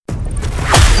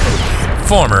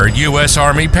former U.S.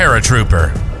 Army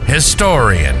paratrooper,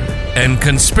 historian, and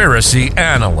conspiracy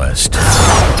analyst,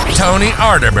 Tony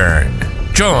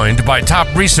Arterburn, joined by top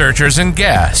researchers and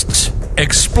guests,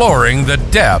 exploring the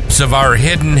depths of our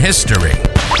hidden history,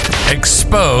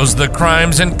 expose the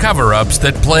crimes and cover-ups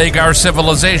that plague our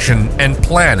civilization and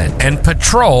planet, and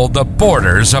patrol the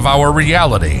borders of our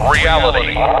reality.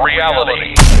 Reality.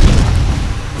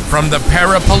 From the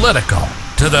parapolitical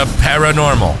to the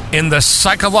paranormal, in the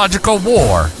psychological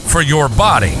war for your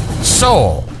body,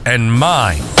 soul, and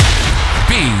mind.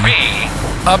 Be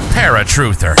a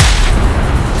Paratruther.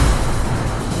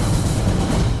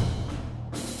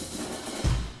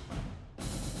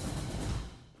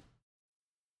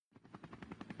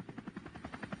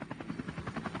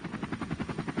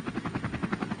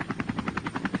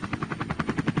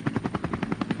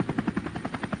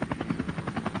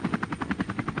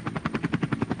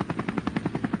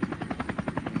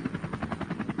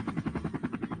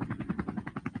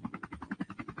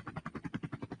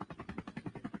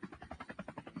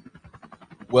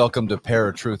 Welcome to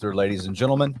Paratruther, ladies and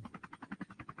gentlemen.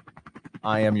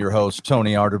 I am your host,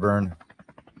 Tony Arterburn.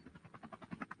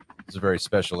 It's a very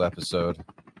special episode.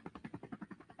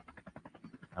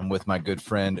 I'm with my good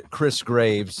friend, Chris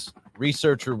Graves,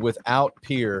 researcher without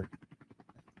peer,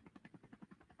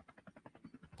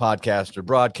 podcaster,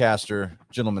 broadcaster,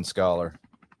 gentleman scholar.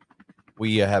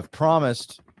 We have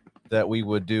promised that we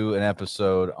would do an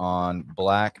episode on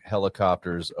black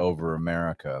helicopters over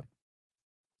America.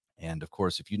 And, of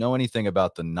course, if you know anything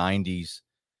about the 90s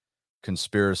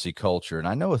conspiracy culture, and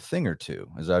I know a thing or two,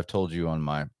 as I've told you on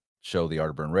my show, the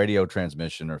Arterburn Radio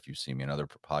Transmission, or if you see me in other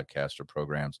podcasts or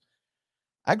programs,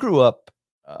 I grew up,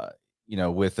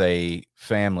 with a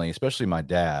family, especially my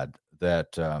dad,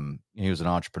 that he was an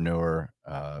entrepreneur,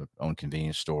 owned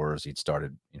convenience stores. He'd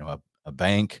started, a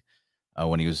bank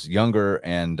when he was younger,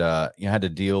 and had to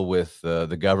deal with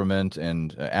the government.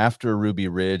 And after Ruby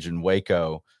Ridge and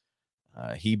Waco,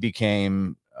 he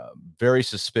became very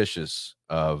suspicious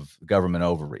of government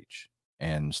overreach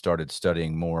and started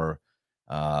studying more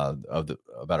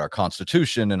about our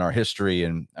Constitution and our history.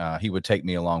 And he would take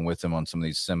me along with him on some of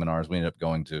these seminars. We ended up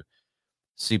going to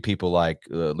see people like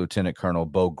Lieutenant Colonel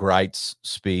Bo Greitz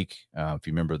speak. If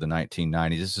you remember the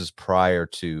 1990s, this is prior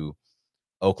to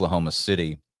Oklahoma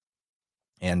City.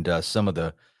 And some of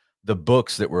the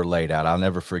books that were laid out, I'll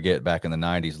never forget back in the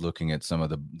 90s looking at some of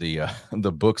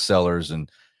the booksellers and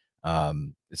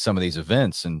some of these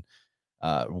events. And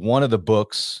one of the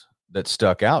books that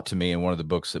stuck out to me, and one of the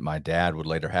books that my dad would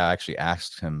later have, I actually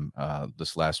asked him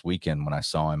this last weekend when I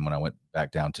saw him when I went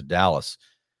back down to Dallas,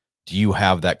 do you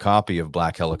have that copy of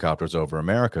Black Helicopters Over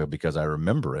America? Because I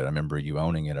remember it. I remember you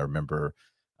owning it. I remember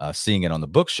seeing it on the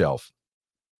bookshelf.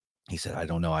 He said, I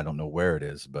don't know where it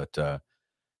is, but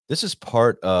this is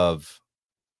part of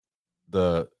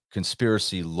the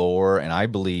conspiracy lore, and I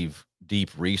believe deep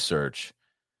research.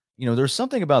 There's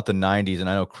something about the 90s, and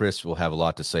I know Chris will have a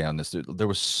lot to say on this. There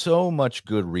was so much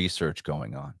good research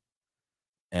going on.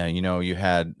 And, you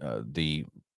had the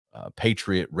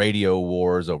Patriot radio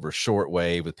wars over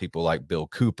shortwave with people like Bill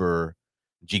Cooper,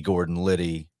 G. Gordon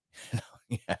Liddy,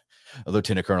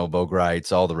 Lieutenant Colonel Bo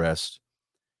Greitz, all the rest.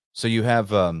 So you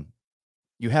have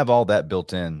all that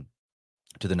built in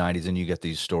to the 90s, and you get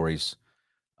these stories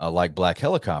like black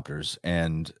helicopters.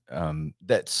 And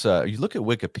that's you look at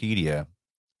Wikipedia.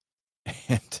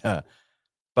 And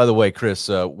by the way, Chris,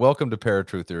 welcome to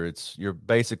Paratruther. You're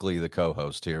basically the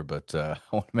co-host here, but I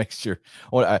want to make sure.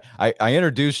 I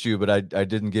introduced you, but I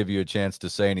didn't give you a chance to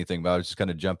say anything. But I was just kind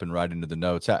of jumping right into the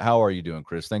notes. How are you doing,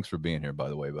 Chris? Thanks for being here, by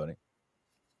the way, buddy.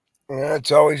 Yeah,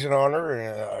 it's always an honor,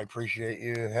 and I appreciate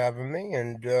you having me.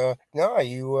 And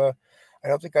I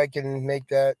don't think I can make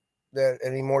that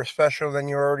any more special than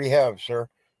you already have, sir.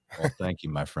 Well, thank you,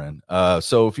 my friend.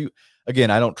 So if you,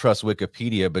 again, I don't trust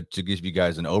Wikipedia, but to give you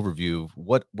guys an overview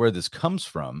of where this comes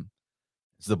from,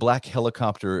 is the black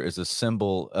helicopter is a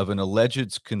symbol of an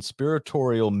alleged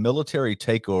conspiratorial military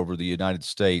takeover of the United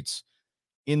States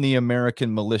in the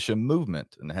American militia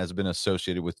movement, and has been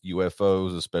associated with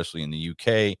UFOs, especially in the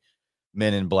UK,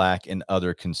 Men in Black, and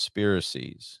other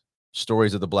conspiracies.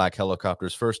 Stories of the black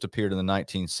helicopters first appeared in the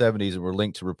 1970s and were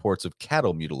linked to reports of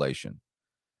cattle mutilation.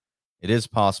 It is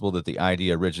possible that the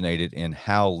idea originated in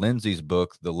Hal Lindsey's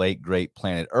book, The Late Great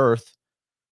Planet Earth,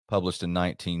 published in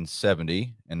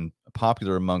 1970, and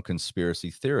popular among conspiracy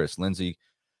theorists. Lindsey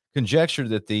conjectured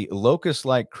that the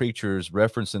locust-like creatures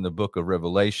referenced in the book of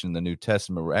Revelation in the New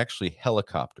Testament were actually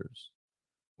helicopters,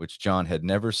 which John had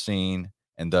never seen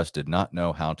and thus did not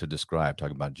know how to describe,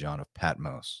 talking about John of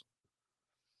Patmos.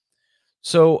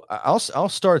 So I'll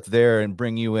start there and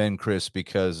bring you in, Chris,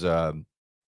 because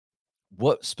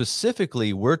what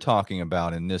specifically we're talking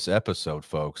about in this episode,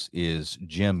 folks, is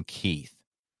Jim Keith.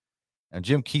 And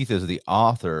Jim Keith is the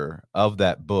author of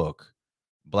that book,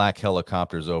 Black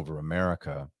Helicopters Over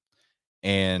America.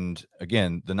 And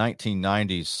again, the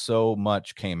 1990s, so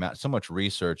much came out, so much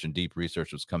research and deep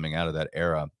research was coming out of that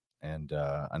era. And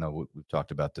I know we've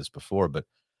talked about this before, but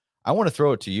I want to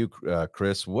throw it to you,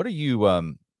 Chris. What are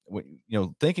you,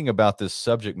 thinking about this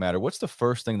subject matter? What's the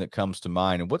first thing that comes to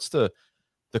mind, and what's the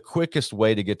quickest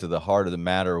way to get to the heart of the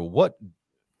matter? What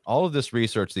all of this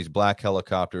research, these black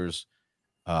helicopters,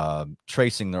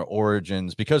 tracing their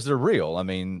origins, because they're real. I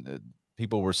mean,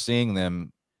 people were seeing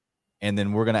them, and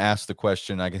then we're going to ask the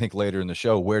question, I think later in the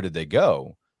show, where did they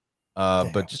go?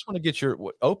 But just want to get your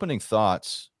opening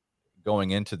thoughts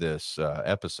going into this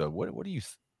episode. What do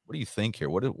you think here?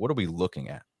 What are we looking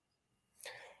at?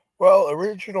 Well,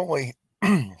 originally,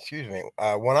 excuse me,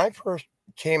 when I first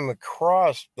came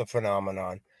across the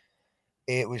phenomenon,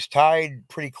 it was tied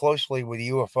pretty closely with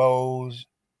UFOs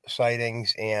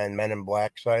sightings and Men in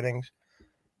Black sightings.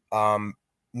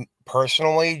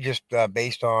 Personally, just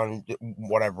based on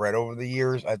what I've read over the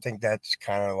years, I think that's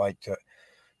kind of like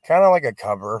a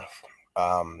cover,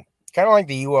 kind of like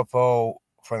the UFO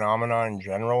phenomenon in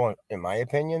general. In my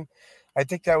opinion, I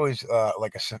think that was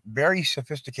like a very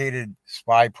sophisticated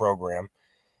spy program,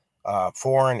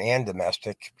 foreign and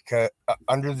domestic, because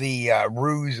under the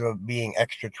ruse of being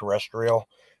extraterrestrial,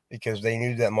 because they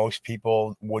knew that most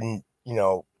people wouldn't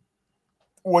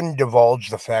divulge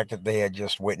the fact that they had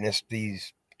just witnessed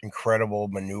these incredible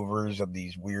maneuvers of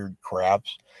these weird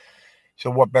crafts. So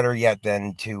what better yet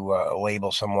than to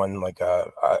label someone like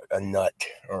a nut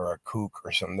or a kook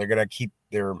or something? They're going to keep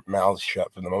their mouths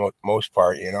shut for the most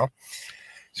part,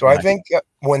 So right. I think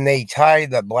when they tie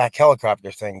the black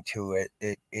helicopter thing to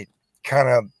it, it kind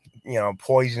of,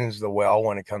 poisons the well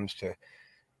when it comes to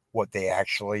what they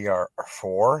actually are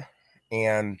for.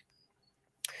 And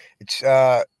it's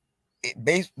the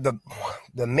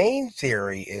main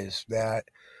theory is that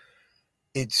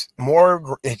it's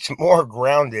more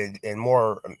grounded and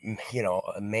more,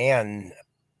 a man,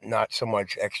 not so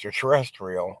much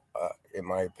extraterrestrial, in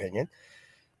my opinion.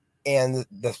 And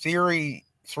the theory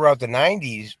throughout the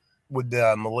 90s with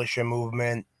the militia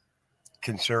movement,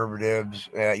 conservatives,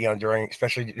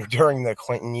 especially during the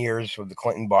Clinton years with the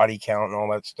Clinton body count and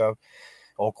all that stuff,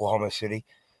 Oklahoma City,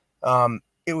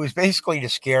 it was basically to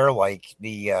scare like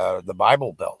the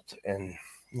Bible Belt and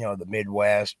the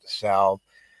Midwest, the South,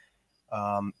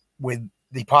 with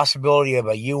the possibility of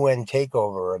a UN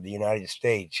takeover of the United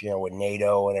States, with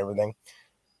NATO and everything.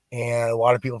 And a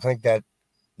lot of people think that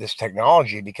this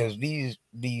technology, because these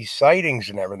sightings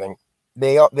and everything,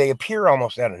 they appear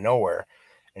almost out of nowhere,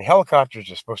 and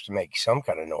helicopters are supposed to make some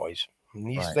kind of noise. And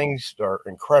these right. things are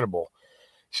incredible.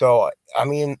 So, I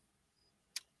mean,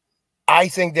 I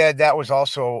think that was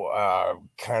also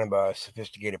kind of a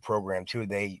sophisticated program too.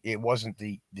 It wasn't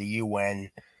the UN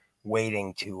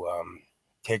waiting to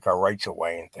take our rights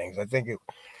away and things. I think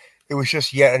it was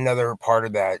just yet another part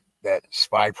of that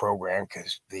spy program,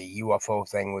 because the UFO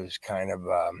thing was kind of,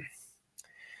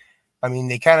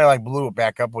 they kind of like blew it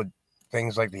back up with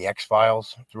things like the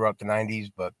X-Files throughout the 90s,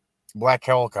 but black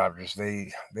helicopters,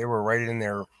 they were right in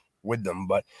there with them.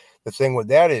 But the thing with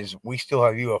that is we still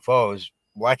have UFOs.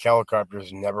 Black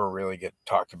helicopters never really get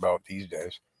talked about these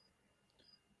days.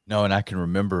 No, and I can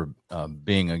remember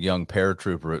being a young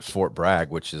paratrooper at Fort Bragg,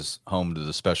 which is home to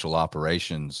the Special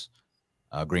Operations,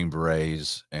 Green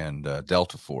Berets, and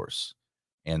Delta Force.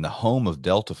 And the home of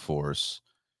Delta Force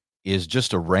is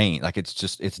just a range. Like it's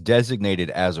designated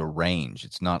as a range.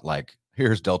 It's not like,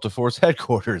 here's Delta Force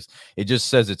headquarters. It just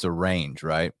says it's a range,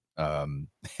 right?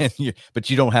 But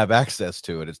you don't have access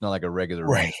to it. It's not like a regular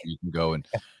right. range. You can go and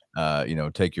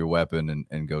take your weapon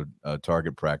and go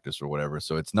target practice or whatever.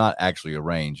 So it's not actually a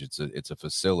range. It's a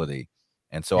facility.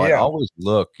 And so I always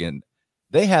look, and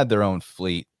they had their own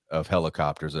fleet of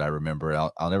helicopters that I remember.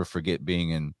 I'll never forget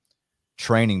being in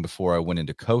training before I went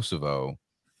into Kosovo.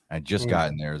 I just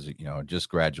gotten there as just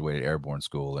graduated airborne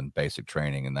school and basic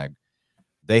training, and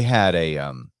they had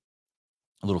a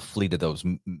little fleet of those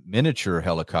miniature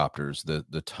helicopters,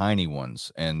 the tiny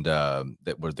ones, and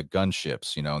that were the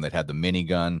gunships, and they had the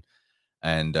minigun,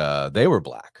 and they were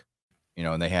black,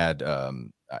 and they had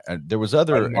there was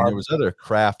other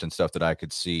craft and stuff that I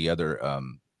could see, other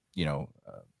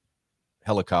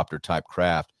helicopter type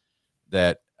craft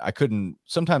that I couldn't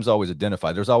sometimes always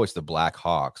identify. There's always the Black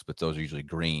Hawks, but those are usually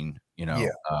green,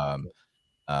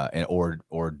 and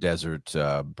or desert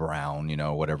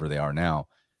brown, whatever they are now.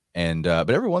 And but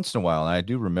every once in a while, and I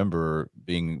do remember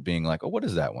being like, oh, what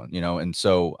is that one? And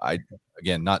so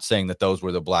again, not saying that those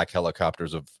were the black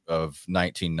helicopters of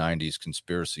 1990s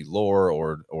conspiracy lore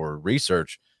or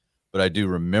research, but I do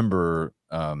remember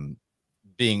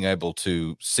being able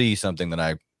to see something that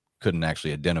I couldn't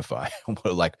actually identify,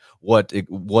 like what it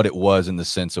was in the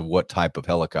sense of what type of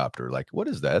helicopter. Like, what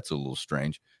is that? It's a little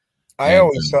strange. I And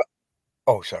always thought.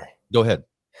 Oh, sorry. go ahead.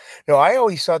 No, I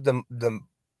always thought I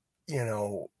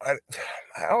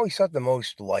always thought the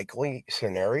most likely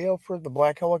scenario for the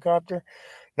black helicopter,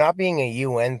 not being a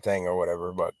UN thing or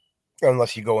whatever, but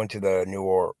unless you go into the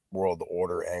world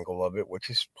order angle of it, which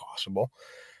is possible.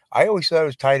 I always thought it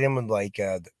was tied in with like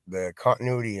the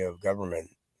continuity of government,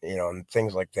 and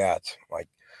things like that. Like,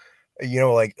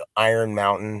 like Iron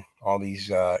Mountain, all these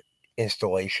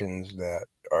installations that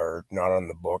are not on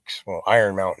the books. Well,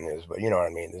 Iron Mountain is, but you know what I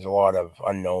mean. There's a lot of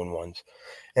unknown ones.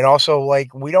 And also,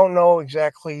 like, we don't know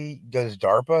exactly, does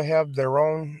DARPA have their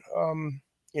own,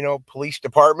 police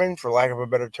department, for lack of a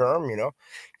better term,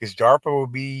 because DARPA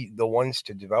would be the ones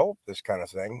to develop this kind of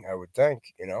thing, I would think,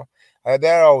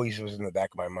 that always was in the back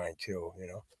of my mind too,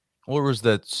 Or was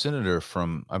that senator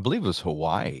from, I believe it was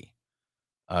Hawaii,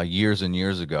 years and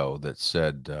years ago that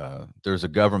said there's a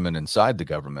government inside the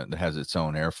government that has its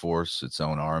own Air Force, its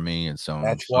own Army, its own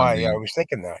That's why I funding. was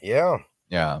thinking that. Yeah.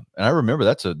 Yeah, and I remember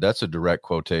that's a direct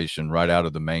quotation right out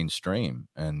of the mainstream.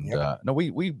 And Yep. no,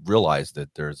 we realize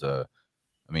that there's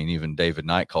even David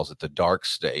Knight calls it the dark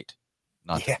state,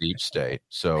 not the Yeah. deep state.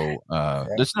 So Yeah.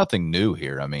 there's nothing new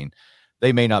here. I mean,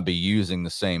 they may not be using the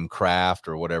same craft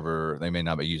or whatever. They may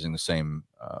not be using the same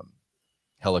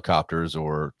helicopters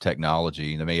or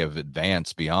technology. They may have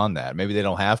advanced beyond that. Maybe they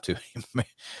don't have to.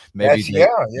 Maybe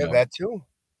that too.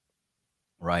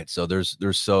 Right. So there's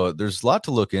a lot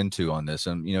to look into on this.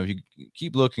 And, if you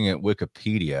keep looking at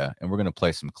Wikipedia, and we're going to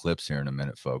play some clips here in a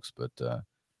minute, folks. But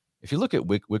if you look at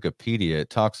Wikipedia,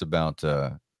 it talks about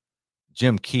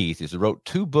Jim Keith. He wrote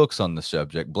 2 books on the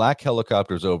subject: Black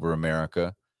Helicopters Over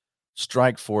America,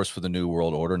 Strike Force for the New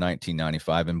World Order,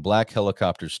 1995, and Black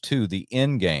Helicopters 2, The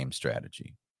Endgame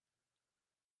Strategy.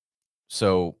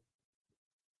 So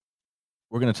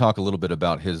we're going to talk a little bit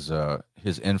about his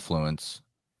influence.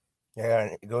 Yeah,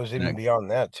 and it goes even beyond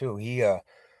that too. He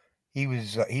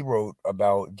wrote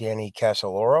about Danny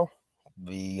Casoloro,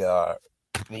 the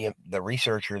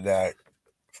researcher that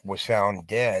was found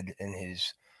dead in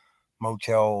his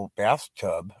motel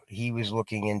bathtub. He was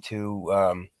looking into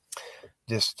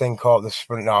this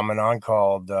phenomenon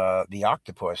called the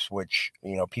octopus, which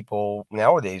people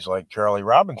nowadays like Charlie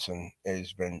Robinson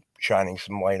has been shining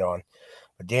some light on.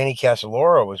 But Danny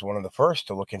Casoloro was one of the first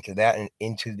to look into that and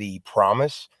into the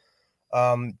Promise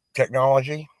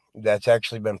technology that's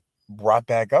actually been brought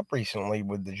back up recently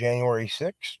with the January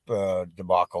 6th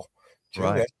debacle too.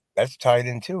 Right. That's tied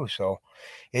in too. So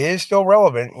it is still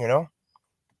relevant, It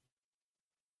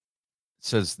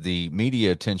says the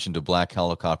media attention to black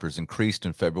helicopters increased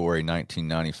in February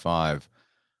 1995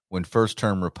 when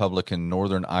first-term Republican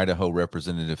Northern Idaho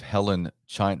Representative Helen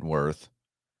Chinaworth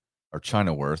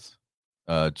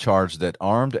charged that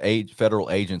armed federal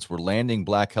agents were landing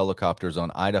black helicopters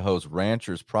on Idaho's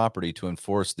ranchers' property to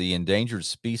enforce the Endangered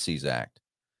Species Act.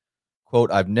 Quote,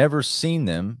 "I've never seen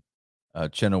them,"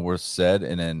 Chenoweth said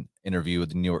in an interview with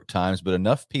the New York Times, "but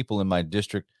enough people in my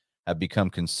district have become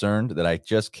concerned that I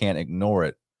just can't ignore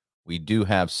it. We do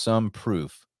have some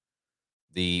proof."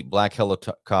 The black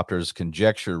helicopters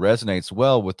conjecture resonates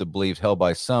well with the belief held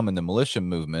by some in the militia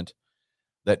movement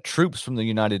that troops from the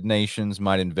United Nations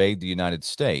might invade the United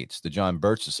States. The John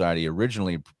Birch Society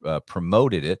originally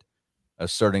promoted it,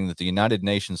 asserting that the United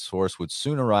Nations force would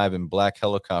soon arrive in black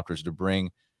helicopters to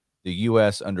bring the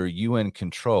U.S. under UN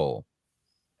control.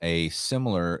 A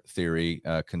similar theory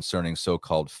concerning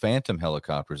so-called phantom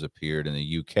helicopters appeared in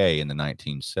the UK in the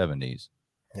 1970s.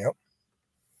 Yep.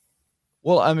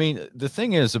 Well, I mean, the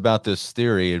thing is about this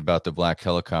theory about the black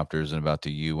helicopters and about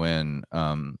the UN,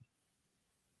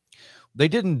 they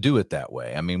didn't do it that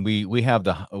way. I mean, we have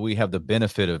the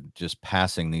benefit of just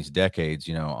passing these decades,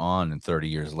 on, and 30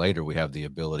 years later, we have the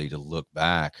ability to look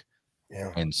back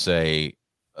and say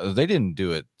they didn't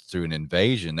do it through an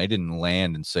invasion. They didn't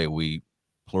land and say we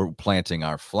planting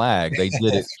our flag. They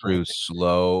did it through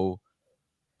slow,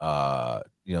 what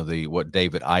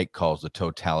David Icke calls the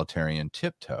totalitarian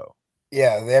tiptoe.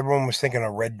 Yeah, everyone was thinking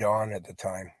of Red Dawn at the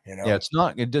time, Yeah, it's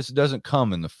not. It just doesn't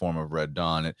come in the form of Red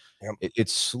Dawn.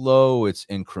 It's slow. It's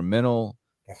incremental.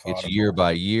 It's year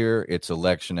by year. It's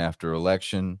election after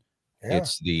election. Yeah.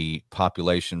 It's the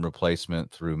population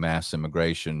replacement through mass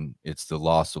immigration. It's the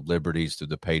loss of liberties through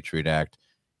the Patriot Act.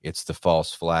 It's the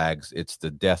false flags. It's the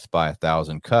death by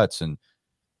 1,000 cuts. And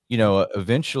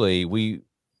eventually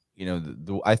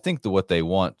I think what they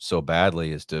want so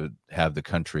badly is to have the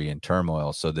country in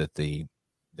turmoil so that the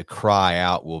cry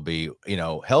out will be,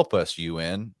 help us,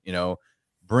 UN,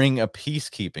 bring a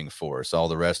peacekeeping force, all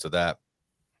the rest of that.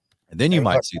 And then you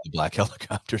might see the black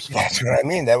helicopters. That's what I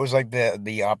mean. That was like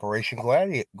the Operation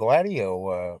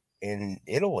Gladio in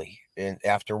Italy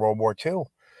after World War II,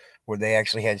 where they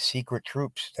actually had secret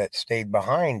troops that stayed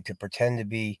behind to pretend to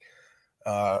be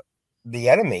the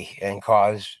enemy and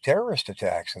cause terrorist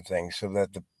attacks and things, so that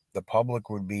the public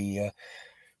would be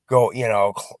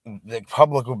the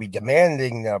public would be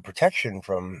demanding protection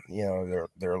from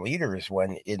their leaders,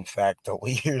 when in fact the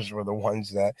leaders were the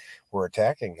ones that were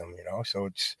attacking them. So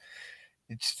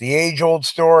it's the age-old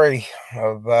story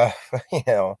of As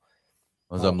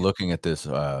I'm looking at this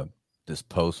this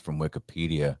post from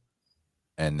Wikipedia,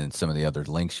 and then some of the other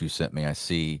links you sent me, I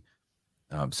see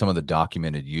some of the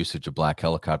documented usage of black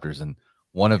helicopters, and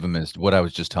one of them is what I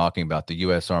was just talking about. The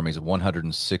U.S. Army's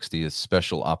 160th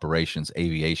Special Operations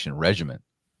Aviation Regiment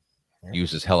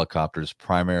uses helicopters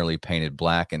primarily painted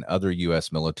black, and other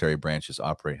U.S. military branches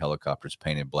operate helicopters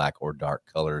painted black or dark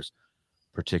colors,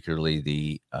 particularly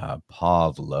the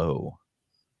Pavlow,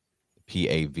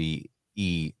 Pavelow,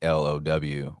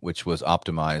 which was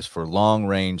optimized for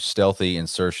long-range stealthy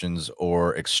insertions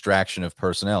or extraction of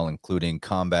personnel, including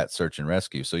combat search and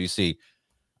rescue. So you see,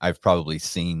 I've probably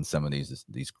seen some of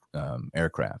these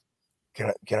aircraft.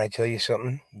 Can I tell you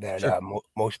something that Sure.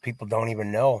 most people don't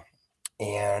even know?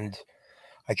 And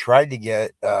I tried to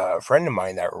get a friend of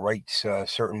mine that writes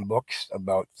certain books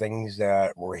about things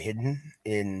that were hidden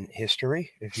in history,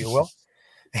 if you will.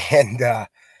 And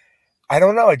I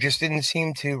don't know, it just didn't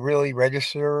seem to really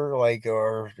register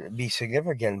or be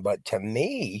significant. But to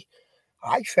me,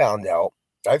 I found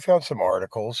some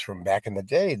articles from back in the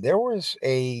day. There was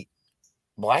a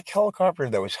black helicopter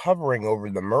that was hovering over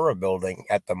the Murrah building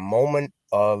at the moment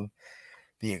of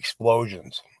the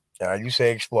explosions. And I do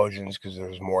say explosions because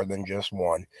there's more than just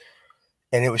one.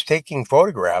 And it was taking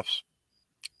photographs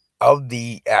of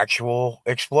the actual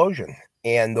explosion.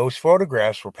 And those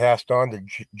photographs were passed on to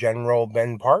General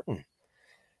Ben Parton.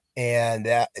 And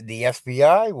the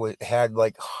FBI had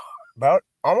about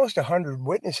almost 100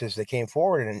 witnesses that came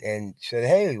forward and said,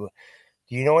 hey,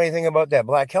 do you know anything about that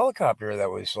black helicopter that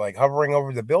was hovering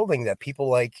over the building that people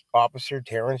like Officer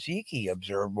Terrence Eakey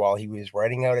observed while he was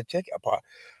writing out a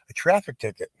traffic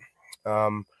ticket?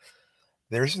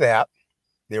 There's that.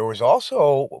 There was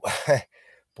also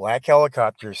black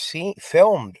helicopters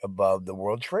filmed above the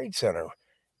World Trade Center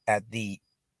at the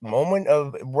moment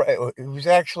of, it was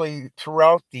actually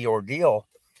throughout the ordeal,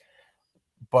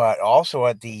 but also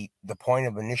at the point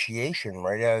of initiation,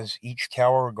 right as each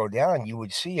tower would go down, you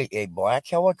would see a black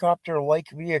helicopter-like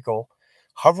vehicle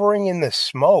hovering in the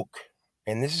smoke.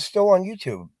 And this is still on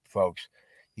YouTube, folks.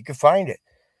 You can find it.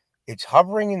 It's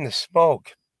hovering in the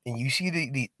smoke, and you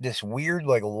see this weird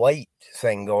light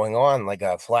thing going on,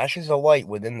 flashes of light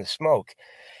within the smoke.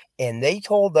 And they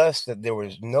told us that there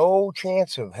was no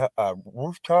chance of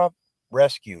rooftop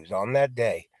rescues on that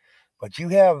day. But you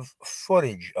have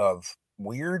footage of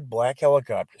weird black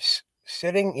helicopters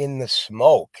sitting in the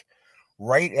smoke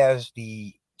right as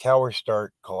the towers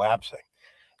start collapsing.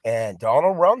 And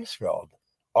Donald Rumsfeld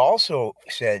also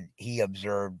said he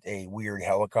observed a weird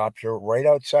helicopter right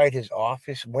outside his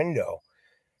office window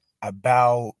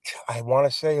about, I want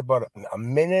to say, about a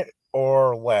minute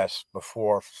or less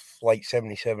before Flight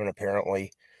 77 apparently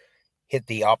hit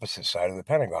the opposite side of the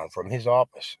Pentagon from his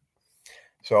office.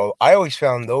 So I always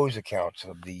found those accounts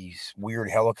of these weird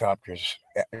helicopters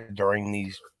during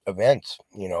these events,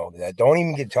 that don't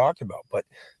even get talked about. But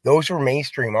those were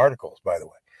mainstream articles, by the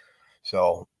way.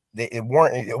 So it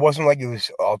wasn't like it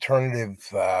was alternative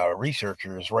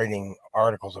researchers writing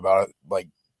articles about it. Like,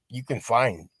 you can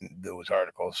find those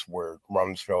articles where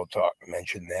Rumsfeld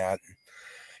mentioned that.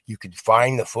 You could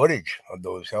find the footage of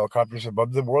those helicopters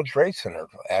above the World Trade Center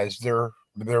as they're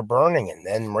burning, and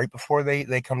then right before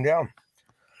they come down.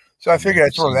 So I figured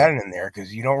I'd throw that in there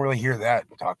because you don't really hear that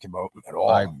talked about at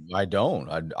all. I don't.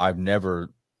 I've never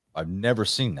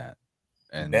seen that.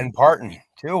 And Ben Parton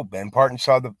too. Ben Parton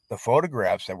saw the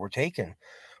photographs that were taken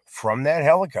from that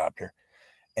helicopter,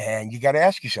 and you got to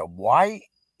ask yourself, why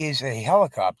is a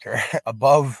helicopter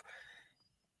above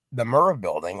the Murrah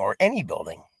building or any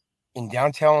building in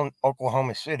downtown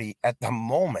Oklahoma City at the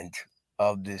moment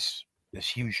of this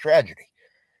huge tragedy?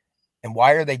 And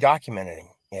why are they documenting?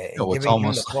 It's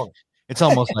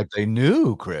almost like they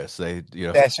knew, Chris.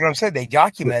 That's what I'm saying. They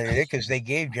documented it because they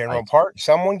gave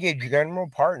someone gave General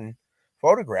Parton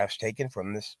photographs taken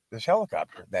from this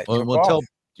helicopter that took off.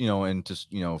 and just,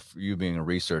 for you being a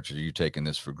researcher, you taking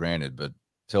this for granted, but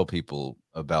tell people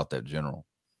about that general.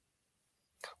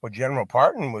 Well, General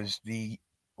Parton was the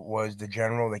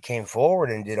general that came forward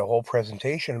and did a whole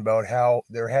presentation about how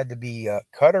there had to be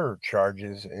cutter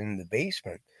charges in the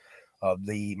basement of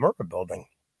the Merca building.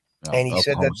 And he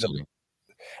said that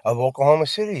of Oklahoma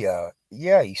City,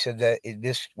 he said that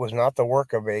this was not the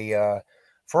work of a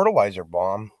fertilizer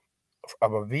bomb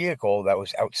of a vehicle that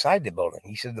was outside the building.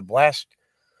 He said the blast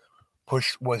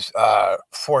push was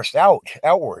forced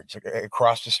outwards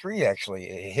across the street. Actually,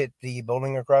 it hit the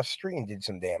building across the street and did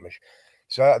some damage.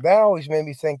 So that always made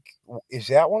me think: is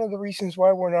that one of the reasons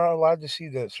why we're not allowed to see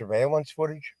the surveillance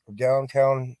footage of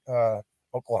downtown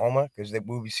Oklahoma? Because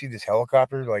we see this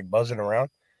helicopter like buzzing around.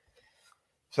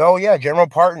 So yeah, General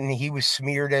Parton, he was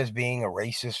smeared as being a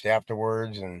racist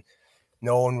afterwards, and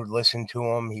no one would listen to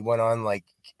him. He went on like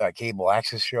cable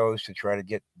access shows to try to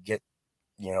get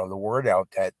the word out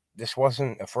that this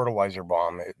wasn't a fertilizer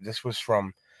bomb. This was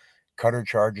from cutter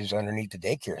charges underneath the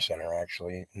daycare center,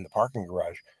 actually, in the parking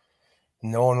garage.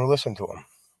 No one would listen to him.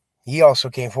 He also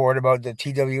came forward about the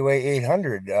TWA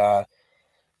 800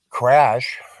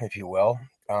 crash, if you will,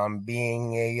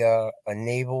 being a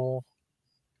naval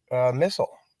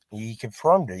missile. He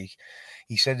confirmed it.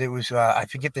 He said it was, I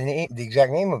forget the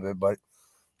exact name of it, but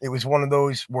it was one of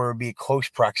those where it'd be close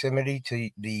proximity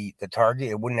to the target.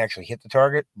 It wouldn't actually hit the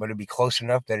target, but it'd be close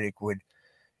enough that it would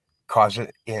cause an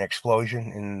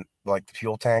explosion in like the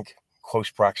fuel tank,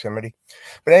 close proximity.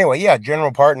 But anyway, yeah,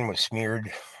 General Parton was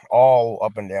smeared all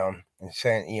up and down and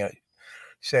said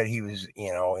he was,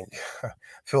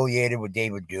 affiliated with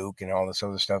David Duke and all this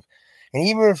other stuff. And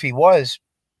even if he was,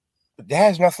 that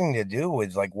has nothing to do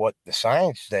with like what the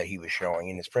science that he was showing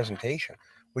in his presentation,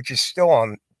 which is still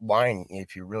online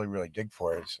if you really, really dig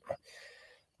for it.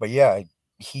 But yeah,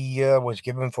 he was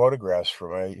given photographs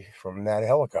from that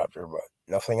helicopter, but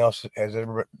nothing else has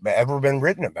ever been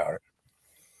written about it.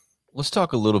 Let's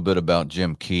talk a little bit about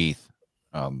Jim Keith.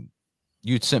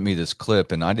 You'd sent me this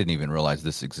clip, and I didn't even realize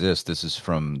this exists. This is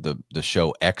from the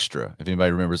show Extra. If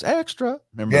anybody remembers Extra,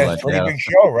 it's a pretty big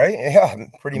show, right? Yeah,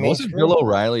 pretty mainstream. Wasn't Bill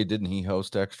O'Reilly? Didn't he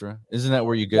host Extra? Isn't that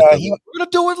where you get? We're gonna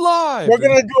do it live. We're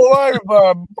gonna do it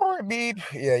live. Beep.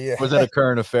 Yeah. Was that a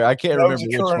current affair? I can't remember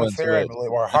which one. I believe,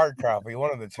 or hard copy.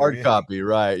 One of the two. Hard copy,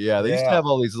 right? Yeah, they used to have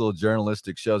all these little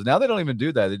journalistic shows. Now they don't even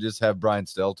do that. They just have Brian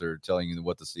Stelter telling you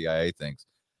what the CIA thinks.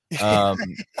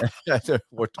 This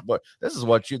is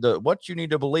what you need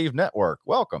to believe network.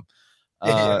 Welcome.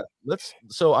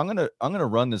 So I'm gonna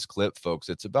run this clip, folks.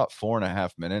 It's about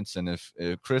 4.5 minutes, and if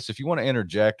Chris, if you want to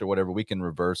interject or whatever, we can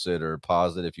reverse it or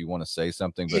pause it if you want to say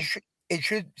something. But it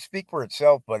should speak for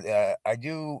itself. But I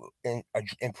do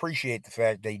appreciate the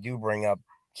fact they do bring up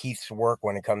Keith's work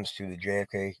when it comes to the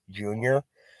JFK Jr.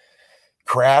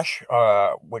 crash,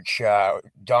 which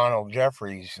Donald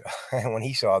Jeffries, when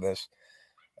he saw this.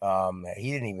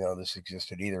 He didn't even know this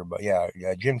existed either, but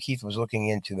Jim Keith was looking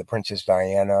into the Princess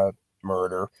Diana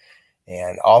murder,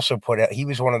 and also he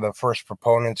was one of the first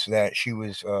proponents that she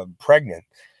was pregnant,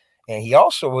 and he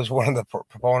also was one of the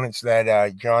proponents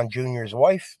that John Jr.'s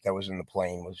wife that was in the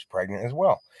plane was pregnant as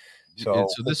well. So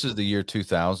this is the year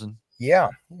 2000. Yeah.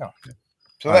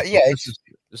 So it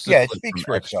speaks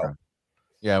for itself.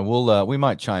 Yeah, we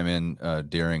might chime in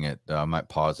during it. I might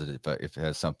pause it if it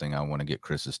has something I want to get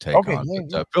Chris's take on.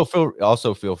 Yeah,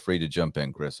 But feel free to jump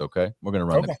in, Chris. Okay, we're gonna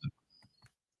run the clip.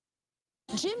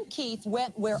 Jim Keith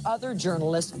went where other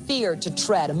journalists feared to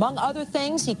tread. Among other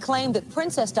things, he claimed that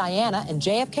Princess Diana and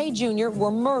JFK Jr.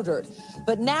 were murdered.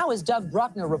 But now, as Doug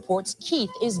Bruckner reports, Keith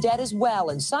is dead as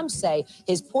well, and some say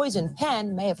his poison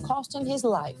pen may have cost him his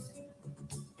life.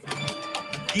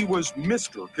 He was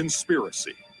Mr.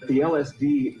 Conspiracy. The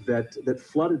LSD that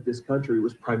flooded this country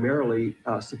was primarily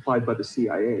supplied by the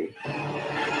CIA.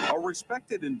 A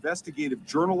respected investigative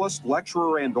journalist,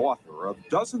 lecturer, and author of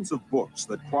dozens of books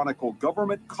that chronicle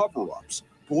government cover-ups,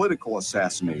 political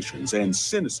assassinations, and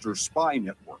sinister spy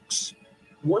networks.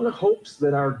 One hopes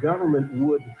that our government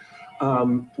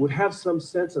would have some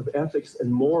sense of ethics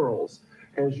and morals.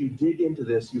 As you dig into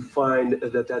this, you find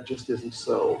that just isn't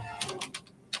so.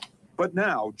 But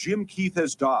now, Jim Keith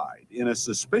has died in a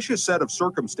suspicious set of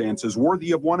circumstances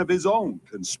worthy of one of his own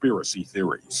conspiracy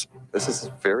theories. This is a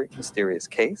very mysterious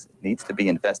case. It needs to be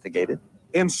investigated.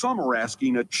 And some are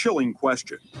asking a chilling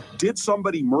question. Did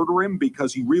somebody murder him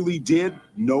because he really did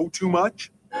know too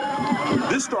much?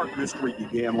 This dark mystery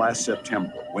began last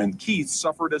September when Keith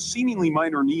suffered a seemingly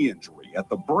minor knee injury at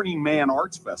the Burning Man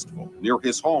Arts Festival near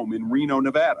his home in Reno,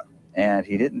 Nevada. And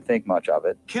he didn't think much of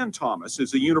it. Ken Thomas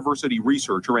is a university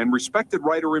researcher and respected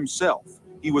writer himself.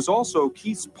 He was also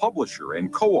Keith's publisher and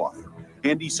co-author,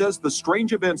 and he says the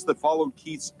strange events that followed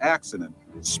Keith's accident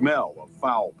smell of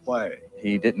foul play.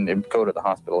 he didn't go to the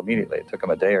hospital immediately. It took him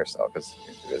a day or so because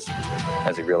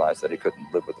as he realized that he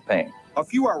couldn't live with the pain. A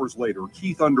few hours later,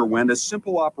 Keith underwent a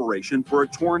simple operation for a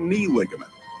torn knee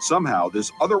ligament. Somehow,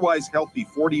 this otherwise healthy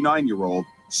 49-year-old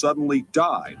suddenly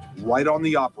died right on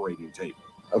the operating table.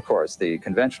 Of course, the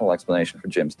conventional explanation for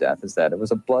Jim's death is that it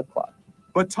was a blood clot.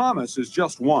 But Thomas is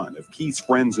just one of Keith's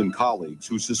friends and colleagues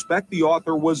who suspect the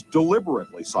author was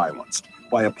deliberately silenced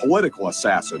by a political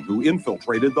assassin who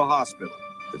infiltrated the hospital.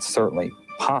 It's certainly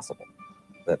possible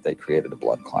that they created a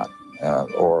blood clot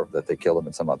or that they killed him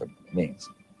in some other means.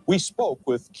 We spoke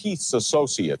with Keith's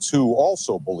associates who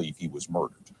also believe he was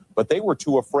murdered, but they were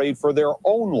too afraid for their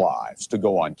own lives to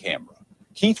go on camera.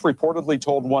 Keith reportedly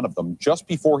told one of them just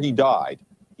before he died,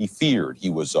 he feared he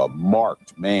was a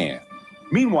marked man.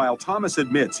 Meanwhile, Thomas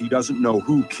admits he doesn't know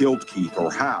who killed Keith or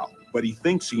how, but he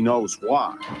thinks he knows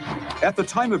why. At the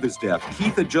time of his death,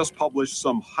 Keith had just published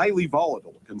some highly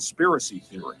volatile conspiracy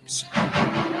theories.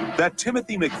 That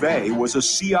Timothy McVeigh was a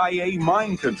CIA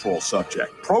mind control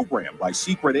subject programmed by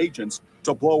secret agents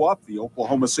to blow up the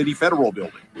Oklahoma City Federal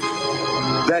Building.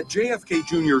 That JFK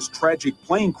Jr.'s tragic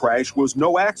plane crash was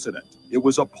no accident. It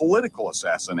was a political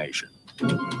assassination.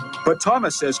 But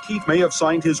Thomas says Keith may have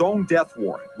signed his own death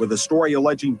warrant with a story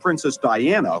alleging Princess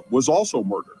Diana was also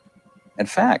murdered. In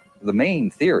fact, the main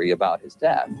theory about his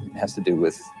death has to do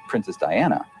with Princess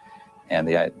Diana and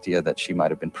the idea that she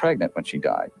might have been pregnant when she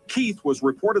died. Keith was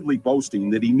reportedly boasting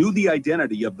that he knew the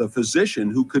identity of the physician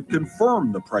who could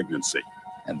confirm the pregnancy.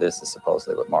 And this is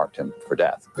supposedly what marked him for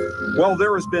death. While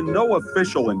there has been no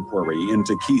official inquiry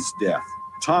into Keith's death,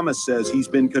 Thomas says he's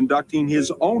been conducting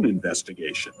his own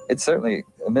investigation. It's certainly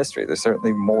a mystery. There's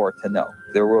certainly more to know.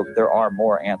 There are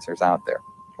more answers out there.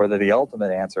 Whether the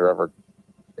ultimate answer ever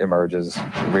emerges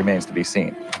remains to be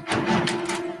seen.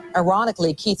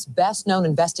 Ironically, Keith's best-known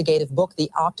investigative book, The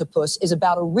Octopus, is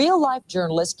about a real-life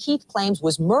journalist Keith claims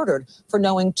was murdered for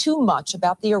knowing too much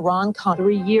about the Iran conflict.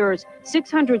 3 years,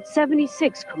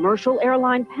 676 commercial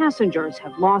airline passengers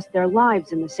have lost their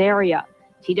lives in this area.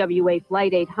 TWA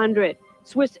Flight 800,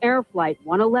 Swiss Air Flight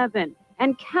 111,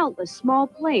 and countless small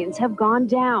planes have gone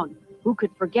down. Who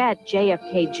could forget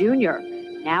JFK Jr.?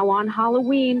 Now on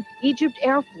Halloween, Egypt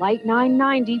Air Flight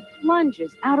 990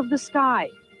 plunges out of the sky.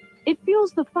 It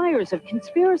fuels the fires of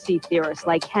conspiracy theorists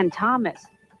like Ken Thomas.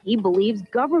 He believes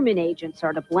government agents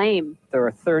are to blame. There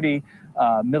are 30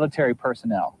 military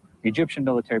personnel, Egyptian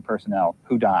military personnel,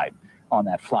 who died on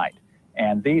that flight.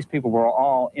 And these people were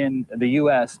all in the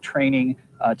U.S. training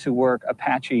to work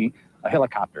Apache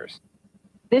helicopters.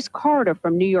 This corridor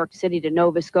from New York City to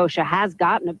Nova Scotia has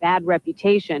gotten a bad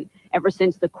reputation ever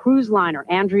since the cruise liner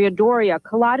Andrea Doria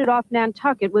collided off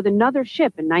Nantucket with another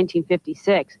ship in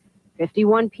 1956.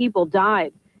 51 people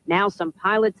died. Now some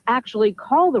pilots actually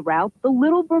call the route the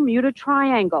Little Bermuda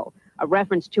Triangle, a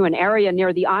reference to an area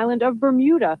near the island of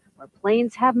Bermuda where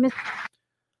planes have missed.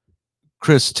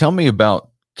 Chris, tell me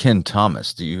about Ken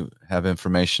Thomas. Do you have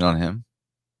information on him?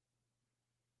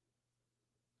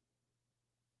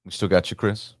 We still got you,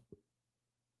 Chris?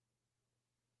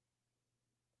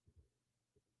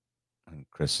 And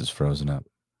Chris is frozen up.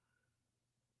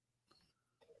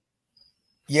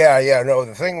 Yeah, no,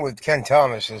 the thing with Ken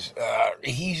Thomas is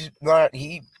he's not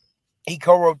he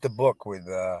co-wrote the book with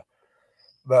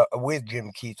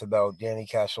Jim Keith about Danny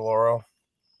Casolaro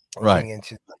looking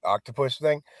into the octopus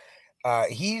thing.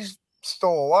 He's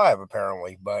still alive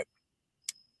apparently, but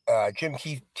Jim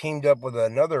Keith teamed up with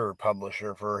another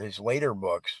publisher for his later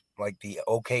books, like the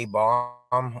OK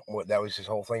Bomb. That was his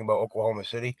whole thing about Oklahoma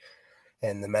City,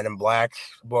 and the Men in Black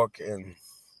book. And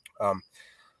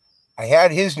I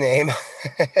had his name.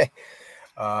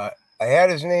 I had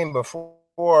his name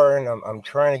before, and I'm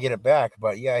trying to get it back.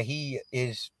 But yeah,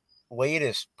 his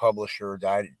latest publisher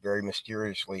died very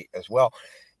mysteriously as well.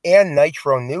 And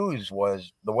Nitro News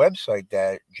was the website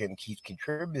that Jim Keith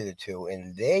contributed to,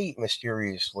 and they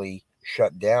mysteriously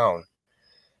shut down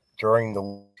during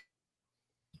the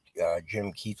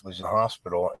Jim Keith was in the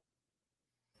hospital.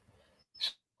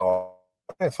 So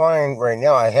I'm going to find right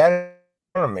now, I had it in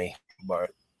front of me, but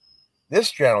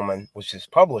this gentleman was his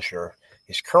publisher,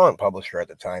 his current publisher at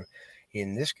the time.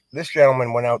 And this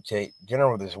gentleman went out to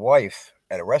dinner with his wife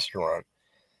at a restaurant.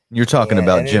 You're talking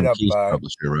about Jim Keith's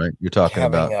publisher, right? You're talking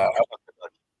about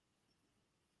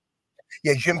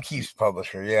Jim Keith's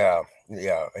publisher. Yeah.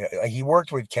 He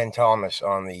worked with Ken Thomas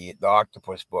on the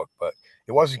Octopus book, but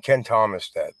it wasn't Ken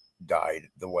Thomas that died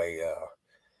the way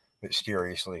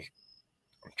mysteriously.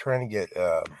 I'm trying to get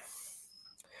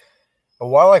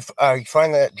while I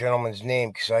find that gentleman's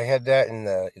name, because I had that in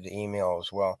the email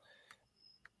as well.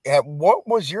 What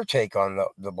was your take on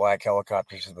the black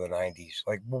helicopters of the 90s?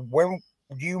 Like, when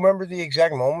Do you remember the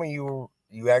exact moment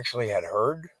you actually had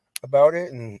heard about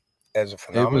it and as a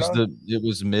phenomenon? It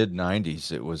was mid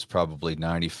 90s. It was probably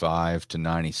 95 to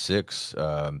 96.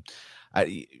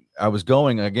 I was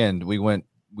going again.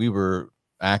 We were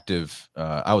active.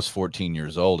 I was 14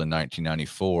 years old in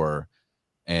 1994,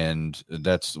 and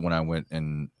that's when I went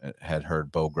and had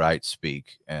heard Bo Greit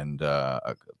speak, and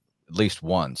at least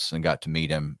once, and got to meet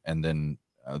him. And then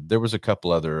there was a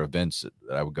couple other events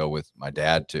that I would go with my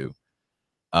dad to,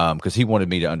 because he wanted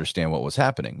me to understand what was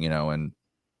happening, and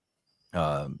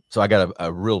so I got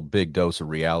a real big dose of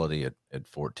reality at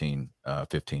 14,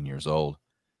 15 years old.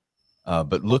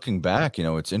 But looking back,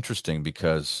 it's interesting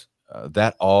because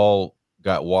that all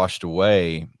got washed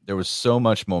away. There was so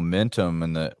much momentum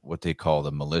in what they call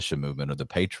the militia movement or the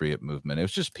patriot movement. It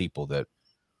was just people that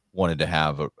wanted to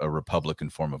have a Republican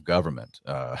form of government.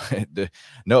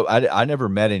 No, I never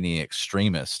met any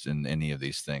extremists in any of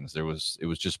these things. It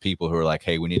was just people who were like,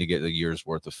 hey, we need to get a year's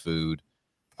worth of food.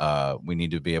 We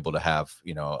need to be able to have,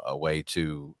 a way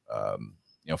to,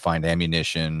 find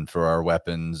ammunition for our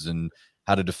weapons and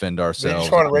how to defend They ourselves.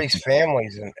 just want to raise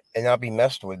families and not be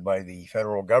messed with by the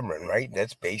federal government, right?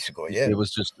 That's basically it. It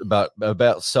was just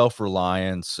about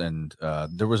self-reliance, and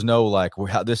there was no like,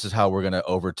 this is how we're going to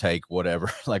overtake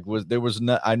whatever.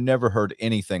 I never heard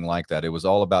anything like that. It was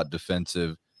all about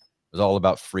defensive. It was all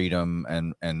about freedom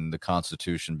and the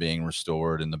Constitution being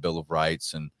restored and the Bill of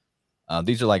Rights. And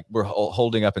these are like, we're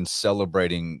holding up and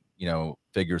celebrating,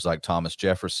 figures like Thomas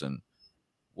Jefferson.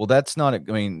 Well, that's not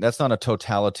a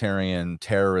totalitarian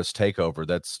terrorist takeover.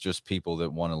 That's just people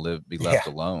that want to be left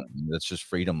alone. That's just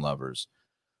freedom lovers.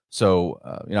 So,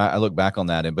 I look back on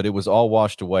that, but it was all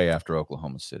washed away after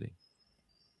Oklahoma City.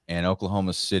 And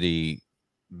Oklahoma City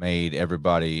made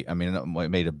everybody, it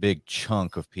made a big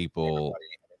chunk of people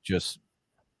just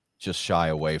shy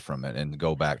away from it and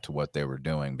go back to what they were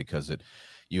doing, because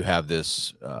you have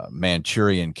this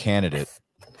Manchurian candidate,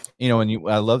 and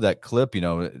I love that clip,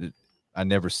 I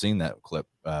never seen that clip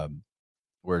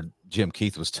where Jim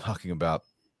Keith was talking about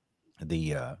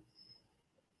the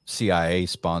CIA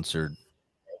sponsored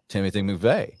Timothy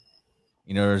McVeigh.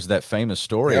 There's that famous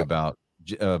story about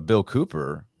Bill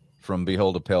Cooper from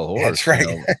Behold a Pale Horse. That's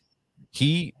right.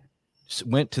 He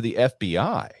went to the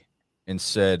FBI and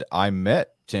said, I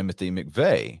met Timothy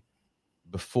McVeigh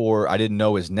before. I didn't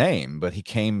know his name, but he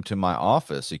came to my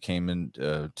office. He came in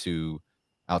to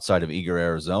outside of Eager,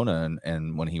 Arizona,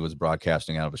 and when he was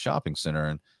broadcasting out of a shopping center,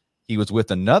 and he was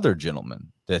with another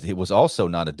gentleman that he was also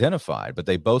not identified, but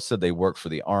they both said they worked for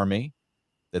the Army,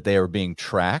 that they were being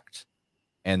tracked,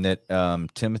 and that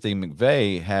Timothy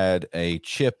McVeigh had a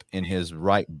chip in his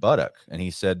right buttock, and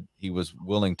he said he was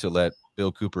willing to let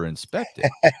Bill Cooper inspect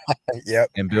it. Yep.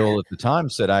 And Bill at the time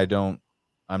said, I'm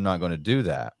not going to do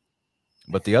that.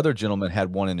 But the other gentleman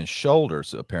had one in his shoulder.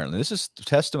 So apparently, this is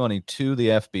testimony to the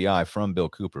FBI from Bill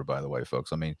Cooper, by the way,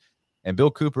 folks. And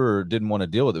Bill Cooper didn't want to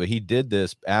deal with it, but he did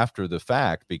this after the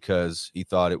fact because he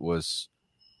thought it was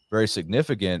very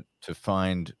significant to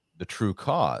find the true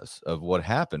cause of what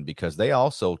happened, because they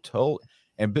also told,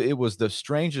 and it was the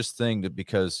strangest thing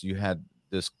because you had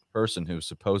this person who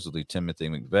supposedly Timothy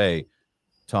McVeigh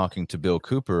talking to Bill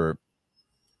Cooper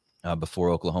before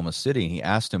Oklahoma City, and he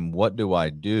asked him, what do I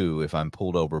do if I'm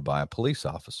pulled over by a police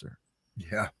officer?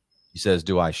 Yeah. He says,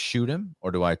 do I shoot him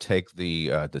or do I take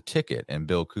the ticket? And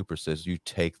Bill Cooper says, you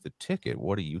take the ticket.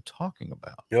 What are you talking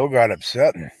about? Bill got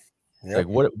upset. Like,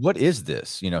 what is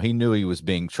this? He knew he was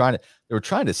they were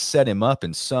trying to set him up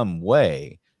in some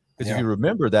way. Because if you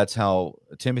remember, that's how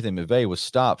Timothy McVeigh was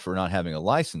stopped for not having a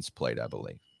license plate, I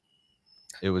believe.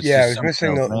 It was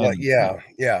missing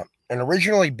yeah. And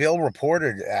originally, Bill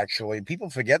reported, actually, people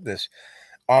forget this,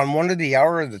 on one of the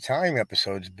Hour of the Time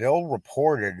episodes, Bill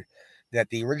reported that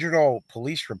the original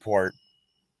police report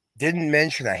didn't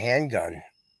mention a handgun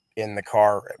in the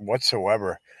car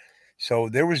whatsoever. So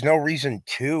there was no reason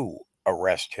to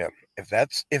arrest him. If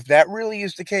that really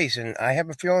is the case, and I have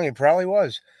a feeling it probably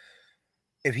was,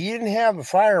 if he didn't have a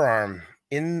firearm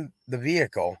in the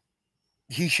vehicle,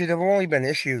 he should have only been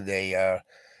issued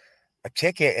a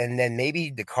ticket and then maybe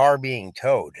the car being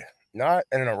towed, not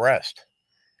an arrest.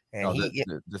 And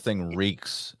the thing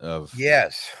reeks of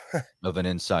of an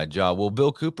inside job. Well,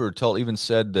 Bill Cooper even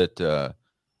said that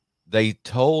they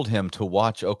told him to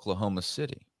watch Oklahoma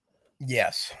City.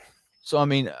 Yes. So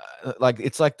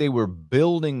it's like they were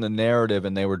building the narrative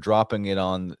and they were dropping it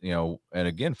on, and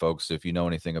again, folks, if you know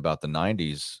anything about the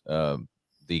 90s,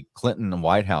 the Clinton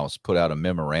White House put out a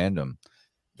memorandum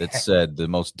that said the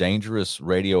most dangerous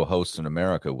radio host in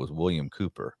America was William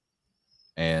Cooper.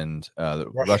 and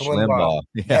Rush Rush Limbaugh.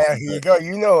 Yeah, here you go.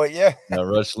 You know it, yeah.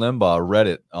 Rush Limbaugh read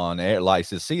it on air. Like,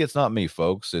 says, "See, it's not me,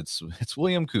 folks. It's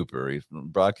William Cooper. He's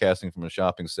broadcasting from a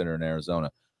shopping center in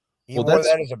Arizona." He Well, wore that's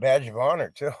that as a badge of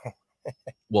honor too.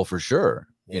 well for sure,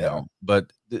 you Yeah. know.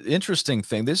 But the interesting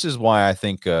thing, this is why I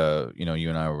think you know, you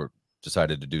and I were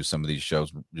decided to do some of these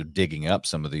shows, digging up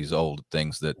some of these old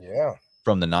things that Yeah.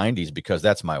 from the 90s, because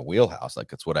that's my wheelhouse.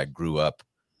 Like, it's what I grew up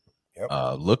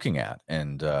Yep. looking at.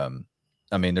 And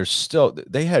I mean,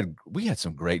 we had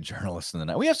some great journalists in the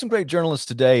night. We have some great journalists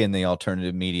today in the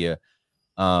alternative media.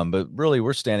 But really,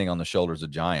 we're standing on the shoulders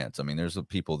of giants. I mean, there's the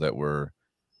people that were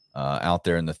out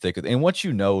there in the thick of, and what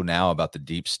you know now about the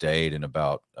deep state and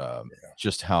about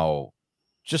just how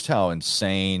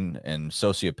insane and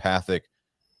sociopathic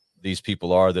these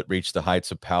people are that reach the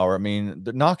heights of power. I mean,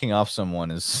 knocking off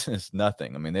someone is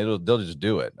nothing. I mean, they'll just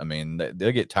do it. I mean,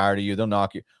 they'll get tired of you, they'll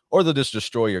knock you, or they'll just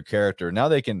destroy your character. Now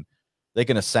they can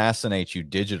assassinate you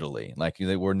digitally, like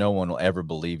where no one will ever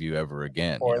believe you ever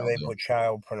again. Or you know? they put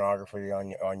child pornography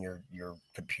on your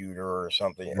computer or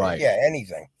something. Right. Yeah,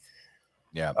 anything.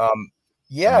 Yeah.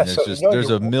 Yeah. I mean, there's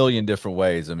a million different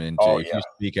ways. I mean,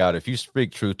 if you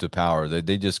speak truth to power,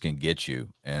 they just can get you.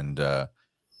 And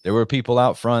there were people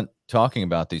out front talking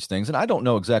about these things, and I don't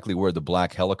know exactly where the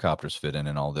black helicopters fit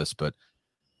in all this, but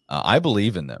I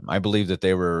believe in them. I believe that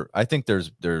they were. I think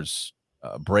there's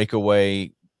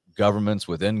breakaway governments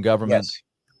within governments.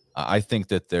 Yes. I think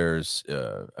that there's.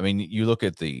 I mean, you look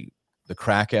at the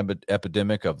crack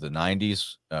epidemic of the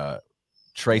 90s,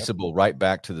 traceable right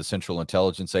back to the Central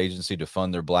Intelligence Agency to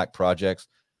fund their black projects.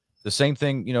 The same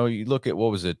thing, you know. You look at what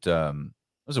was it?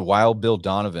 Was it Wild Bill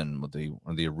Donovan, one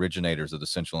of the originators of the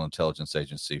Central Intelligence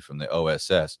Agency from the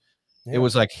OSS? Yeah. It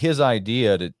was like his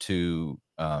idea to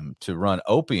run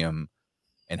opium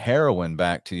and heroin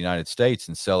back to the United States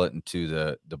and sell it into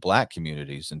the black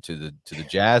communities and to the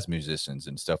jazz musicians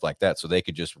and stuff like that, so they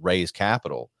could just raise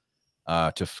capital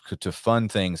to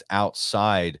fund things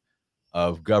outside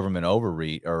of government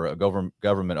overreach or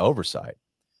government oversight.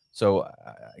 So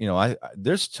you know,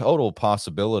 there's total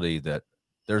possibility that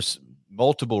there's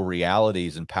multiple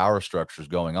realities and power structures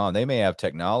going on. They may have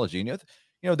technology. You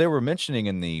know, they were mentioning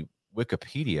in the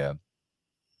Wikipedia.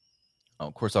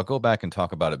 Of course, I'll go back and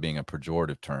talk about it being a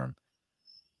pejorative term.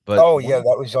 But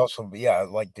that was also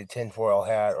like the tinfoil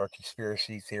hat or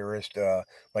conspiracy theorist,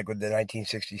 like with the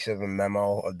 1967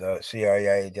 memo of the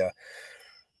CIA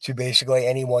to basically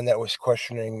anyone that was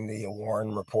questioning the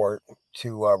Warren report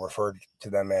to refer to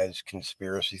them as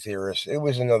conspiracy theorists. It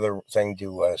was another thing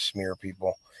to smear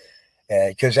people.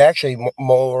 Because actually,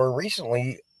 more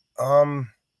recently,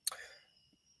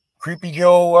 Creepy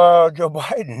Joe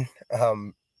Biden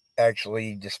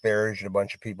actually disparaged a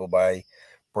bunch of people by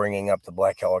bringing up the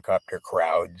black helicopter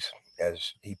crowds,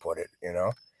 as he put it. You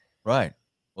know, right?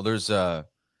 Well, there's a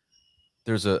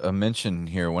mention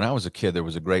here. When I was a kid, there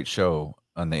was a great show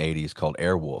in the 80s called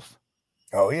Airwolf.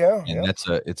 Oh yeah, and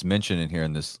it's mentioned in here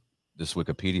in this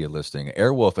Wikipedia listing.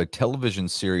 Airwolf, a television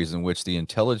series in which the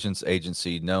intelligence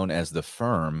agency known as the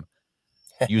Firm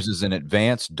uses an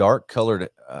advanced dark-colored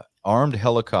armed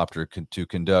helicopter to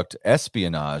conduct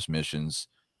espionage missions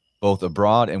both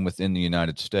abroad and within the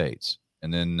United States.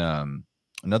 And then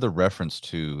another reference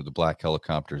to the black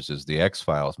helicopters is the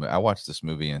X-Files. I watched this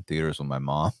movie in theaters with my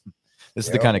mom. This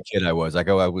is the kind of kid I was. I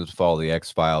would follow the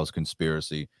X-Files,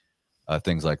 conspiracy,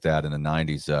 things like that in the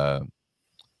 90s.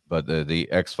 But the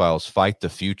X-Files Fight the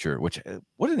Future, which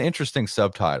what an interesting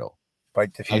subtitle.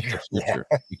 Fight the Future. Yeah.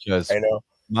 Because I know.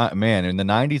 Man, in the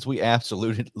 90s, we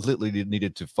absolutely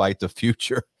needed to fight the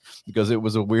future because it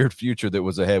was a weird future that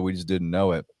was ahead. We just didn't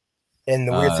know it. And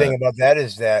the weird thing about that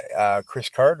is that Chris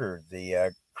Carter,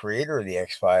 the creator of the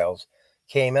X-Files,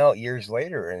 came out years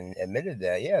later and admitted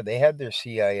that, yeah, they had their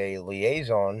CIA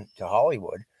liaison to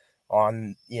Hollywood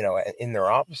on, in their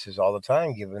offices all the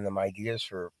time, giving them ideas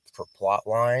for plot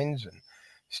lines and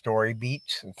story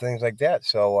beats and things like that.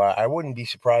 So I wouldn't be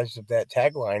surprised if that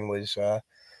tagline was,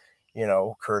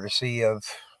 courtesy of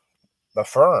the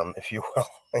Firm, if you will.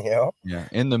 Yeah.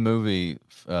 In the movie,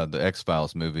 the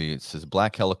X-Files movie, it says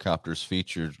black helicopters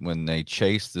featured when they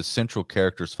chase the central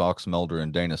characters Fox Mulder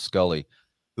and Dana Scully,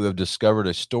 who have discovered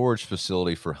a storage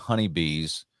facility for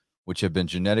honeybees, which have been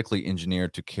genetically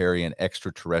engineered to carry an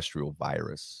extraterrestrial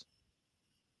virus.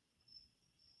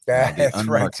 That's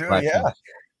right too. Yeah.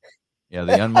 Yeah,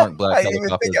 the unmarked black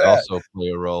helicopters also play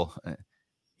a role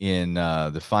in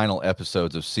the final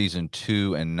episodes of season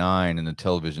 2 and 9 in the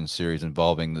television series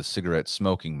involving the cigarette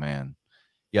smoking man.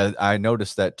 Yeah, I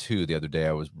noticed that too the other day.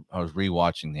 I was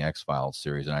rewatching the X-Files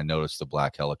series, and I noticed the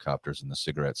black helicopters and the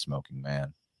cigarette smoking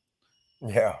man.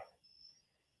 Yeah.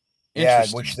 Yeah,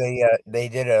 which they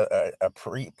did a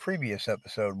previous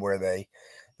episode where they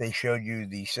showed you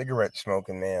the cigarette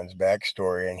smoking man's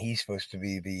backstory, and he's supposed to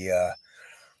be the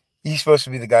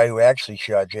guy who actually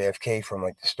shot JFK from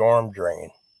like the storm drain,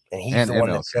 and he's the one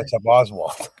that sets up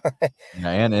Oswald. Yeah,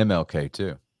 and MLK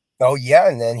too. Oh yeah,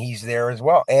 and then he's there as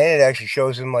well, and it actually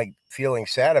shows him like feeling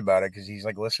sad about it because he's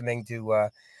like listening to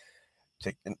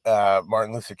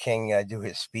Martin Luther King do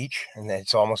his speech, and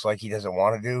it's almost like he doesn't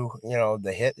want to do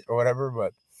the hit or whatever.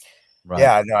 But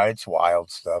yeah, no, it's wild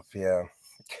stuff. Yeah,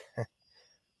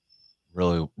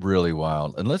 really, really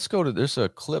wild. And let's go to there's a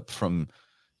clip from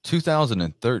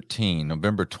 2013,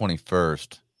 November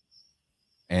 21st,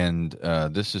 and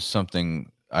this is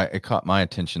something it caught my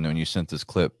attention when you sent this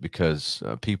clip because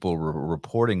people were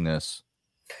reporting this.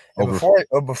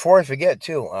 Before I forget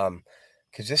too,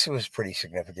 because this was pretty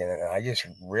significant, and I just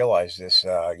realized this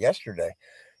yesterday.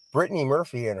 Brittany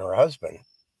Murphy and her husband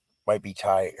might be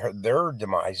tied. Their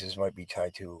demises might be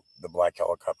tied to the black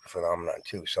helicopter phenomenon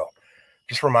too. So,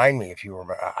 just remind me if you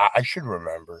remember. I should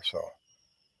remember. So.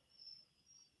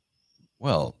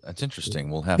 Well, that's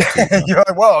interesting. We'll have to. You're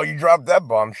like, well, you dropped that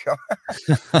bombshell.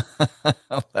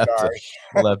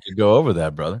 We'll have to go over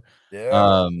that, brother.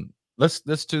 Yeah.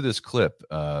 Let's do this clip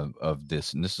of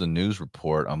this, and this is a news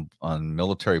report on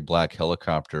military black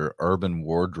helicopter urban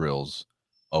war drills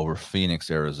over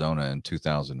Phoenix, Arizona in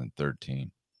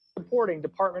 2013. Reporting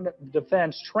Department of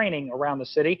Defense training around the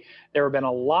city. There have been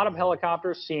a lot of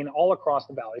helicopters seen all across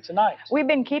the valley tonight. We've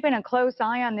been keeping a close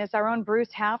eye on this. Our own Bruce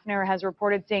Hafner has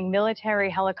reported seeing military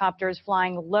helicopters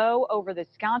flying low over the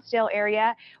Scottsdale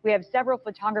area. We have several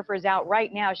photographers out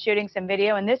right now shooting some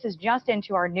video, and this is just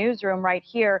into our newsroom right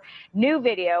here. New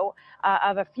video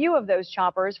of a few of those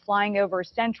choppers flying over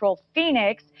central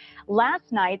Phoenix.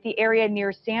 Last night, the area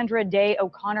near Sandra Day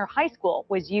O'Connor High School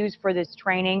was used for this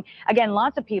training. Again,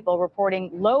 lots of people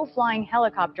reporting low-flying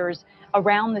helicopters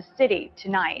around the city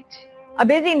tonight. A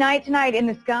busy night tonight in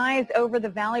the skies over the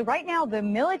valley. Right now, the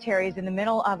military is in the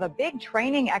middle of a big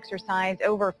training exercise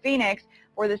over Phoenix.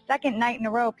 For the second night in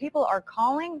a row, people are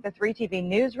calling the 3TV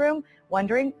newsroom,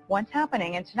 wondering what's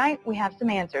happening. And tonight, we have some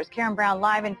answers. Karen Brown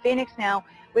live in Phoenix now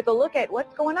with a look at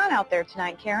what's going on out there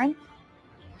tonight. Karen?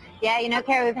 Yeah,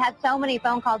 Karen, we've had so many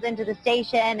phone calls into the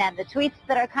station and the tweets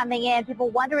that are coming in, people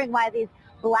wondering why these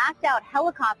blacked out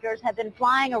helicopters have been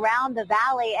flying around the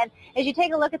valley. And as you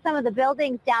take a look at some of the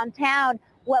buildings downtown,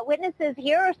 what witnesses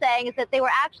here are saying is that they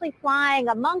were actually flying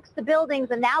amongst the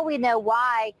buildings, and now we know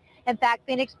why. In fact,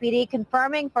 Phoenix PD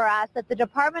confirming for us that the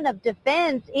Department of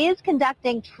Defense is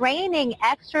conducting training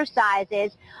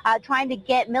exercises, trying to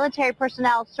get military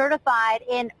personnel certified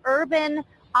in urban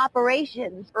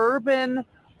operations.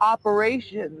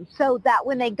 So that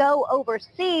when they go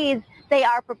overseas, they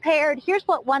are prepared. Here's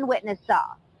what one witness saw.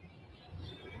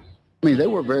 I mean, they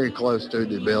were very close to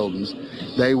the buildings.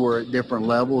 They were at different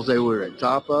levels. They were at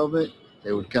top of it.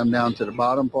 They would come down to the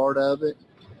bottom part of it,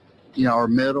 or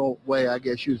middle way, I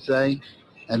guess you'd say.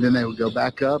 And then they would go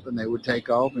back up and they would take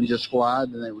off and just fly.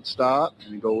 Then they would stop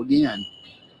and go again.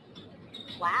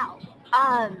 Wow.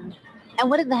 And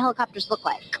what did the helicopters look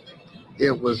like?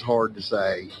 It was hard to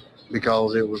say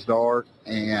because it was dark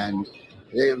and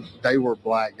they were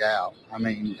blacked out. I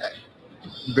mean,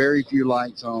 very few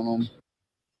lights on them.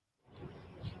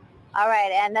 All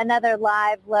right, and another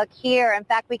live look here. In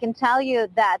fact, we can tell you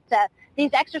that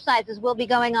these exercises will be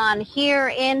going on here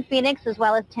in Phoenix as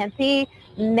well as Tempe,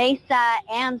 Mesa,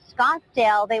 and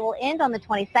Scottsdale. They will end on the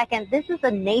 22nd. This is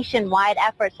a nationwide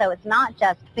effort, so it's not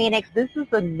just Phoenix.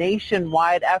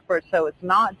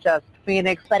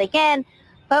 But again,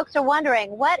 folks are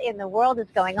wondering what in the world is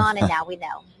going on, and now we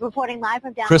know. Reporting live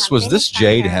from downtown Chris, was Phoenix, this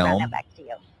Jade Helm? Back to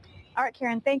you. All right,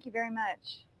 Karen, thank you very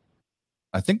much.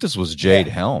 I think this was Jade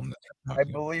Helm. I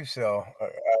believe so.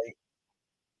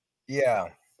 Yeah.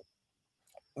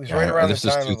 It was right around the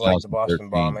time of like the Boston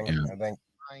bombing, I think.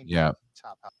 Yeah.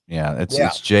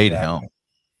 It's Jade Helm.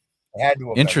 It had to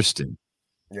have Interesting.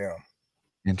 been. Yeah.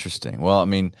 Interesting. Well, I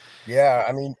mean,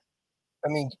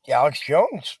 Alex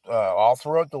Jones, all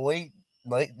throughout the late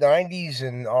 90s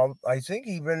and all, I think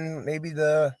even maybe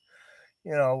the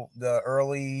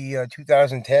early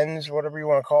 2010s, whatever you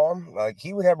want to call them. Like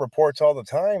he would have reports all the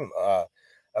time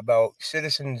about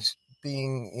citizens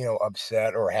being,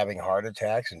 upset or having heart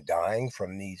attacks and dying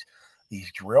from these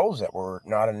drills that were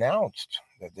not announced,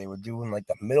 that they would do in like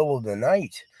the middle of the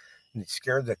night. And it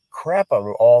scared the crap out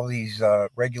of all these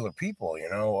regular people,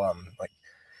 like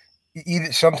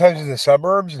even sometimes in the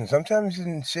suburbs and sometimes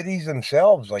in cities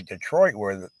themselves, like Detroit,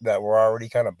 that were already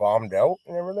kind of bombed out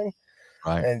and everything.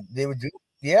 Right. And they would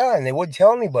and they wouldn't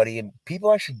tell anybody. And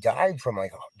people actually died from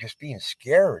like just being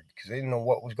scared because they didn't know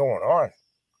what was going on.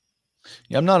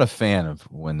 Yeah, I'm not a fan of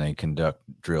when they conduct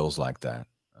drills like that.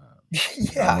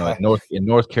 I know Yeah. in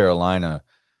North Carolina,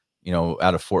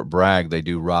 out of Fort Bragg, they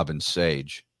do Robin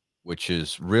Sage, which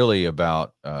is really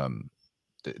about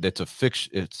it's a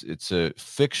fiction. It's a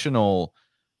fictional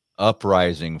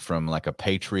uprising from like a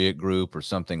patriot group or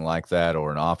something like that,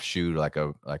 or an offshoot, like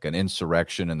an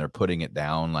insurrection, and they're putting it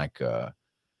down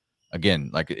again,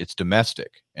 like it's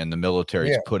domestic, and the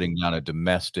military's Yeah. putting down a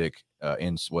domestic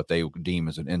in what they deem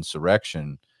as an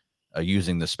insurrection,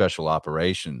 using the special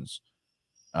operations.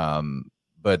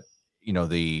 But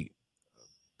the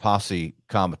Posse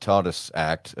Comitatus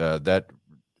Act that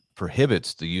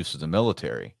prohibits the use of the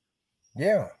military,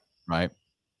 Yeah. right,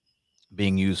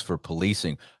 being used for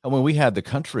policing. And when we had the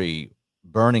country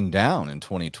burning down in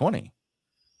 2020,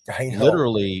 I know.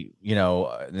 literally,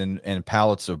 and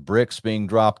pallets of bricks being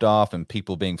dropped off and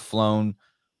people being flown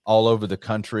all over the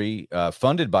country,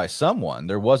 funded by someone.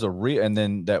 There was and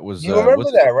then that was, You remember was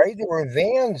it? that, right? There were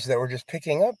vans that were just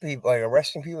picking up people, like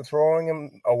arresting people, throwing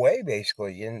them away,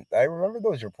 basically. And I remember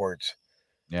those reports.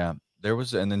 Yeah, there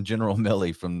was, and then General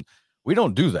Milley we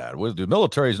don't do that. The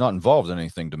military is not involved in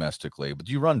anything domestically, but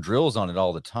you run drills on it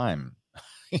all the time.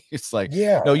 It's like,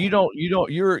 Yeah. no, you don't.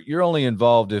 You're only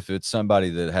involved if it's somebody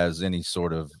that has any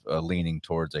sort of leaning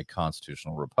towards a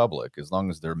constitutional republic. As long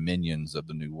as they're minions of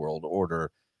the New World Order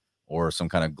or some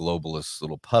kind of globalist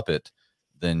little puppet,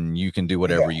 then you can do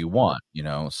whatever you want.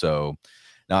 So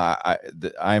now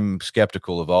I'm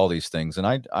skeptical of all these things, and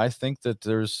I think that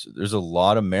there's a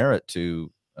lot of merit to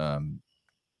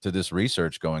this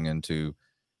research going into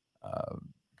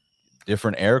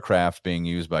different aircraft being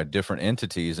used by different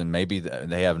entities, and maybe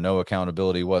they have no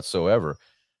accountability whatsoever.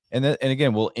 And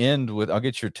again, we'll end with, I'll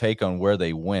get your take on where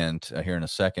they went here in a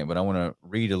second, but I want to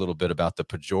read a little bit about the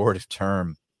pejorative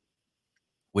term,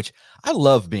 which I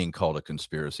love being called a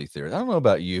conspiracy theorist. I don't know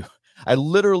about you. I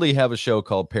literally have a show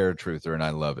called Paratruther, and I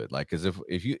love it. Like, as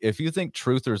if you think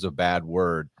truther is a bad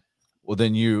word, well,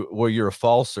 then you're a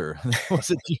falser.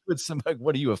 Was it you with somebody?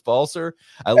 What are you, a falser?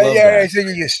 I love Yeah, that. I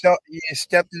think you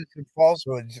stepped into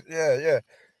falsehoods. Yeah.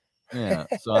 Yeah.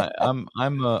 So I'm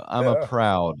a Yeah.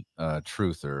 proud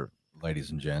truther, ladies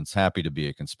and gents. Happy to be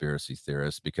a conspiracy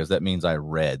theorist, because that means I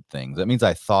read things. That means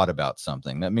I thought about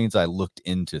something. That means I looked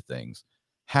into things.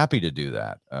 Happy to do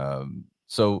that.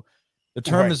 So the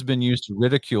term Right. has been used to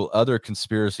ridicule other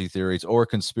conspiracy theories or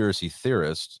conspiracy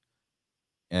theorists.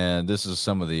 And this is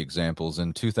some of the examples.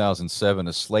 In 2007,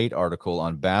 a Slate article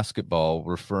on basketball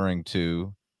referring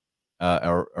to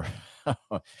or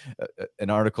an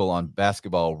article on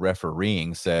basketball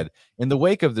refereeing said, in the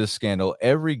wake of this scandal,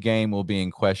 every game will be in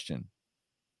question.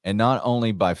 And not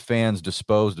only by fans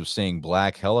disposed of seeing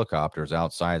black helicopters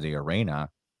outside the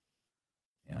arena.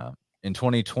 Yeah. In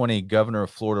 2020, Governor of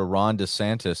Florida Ron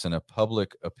DeSantis, in a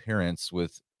public appearance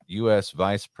with U.S.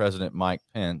 Vice President Mike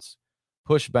Pence,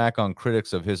 pushed back on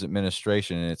critics of his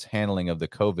administration and its handling of the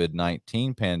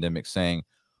COVID-19 pandemic, saying,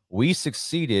 "We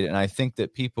succeeded, and I think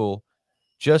that people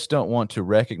just don't want to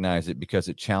recognize it because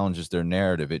it challenges their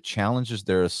narrative. It challenges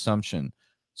their assumption.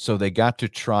 So they got to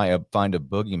find a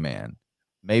boogeyman.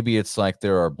 Maybe it's like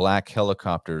there are black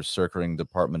helicopters circling the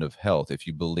Department of Health, if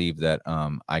you believe that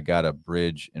I got a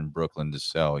bridge in Brooklyn to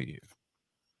sell you."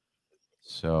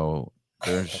 So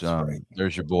there's right.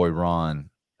 there's your boy Ron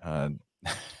They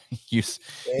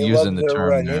using love the their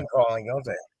term name calling, don't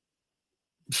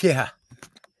they? Yeah.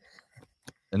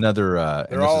 another and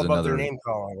They're this all is about their another. name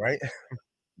calling, right?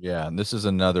 Yeah, and this is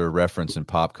another reference in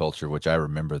pop culture, which I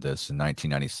remember this in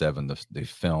 1997, the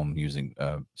film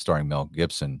starring Mel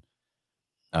Gibson,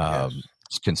 Yes.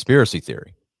 it's conspiracy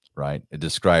theory, right? It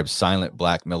describes silent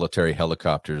black military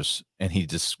helicopters, and he's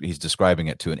describing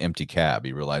it to an empty cab.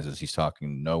 He realizes he's talking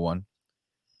to no one,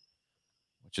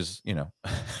 which is,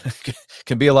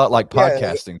 can be a lot like Yeah,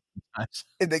 podcasting sometimes.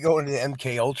 they go into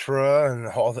MK Ultra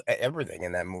and everything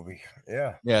in that movie.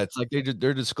 Yeah. Yeah, it's like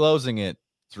they're disclosing it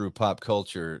through pop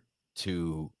culture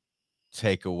to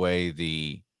take away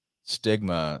the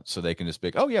stigma, so they can just be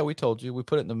like, "Oh yeah, we told you, we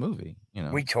put it in the movie."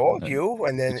 We told And you,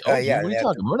 and we then told you. yeah, What are and you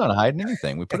talking? We're not hiding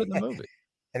anything. We put it in the movie.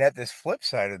 and at this flip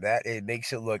side of that, it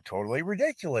makes it look totally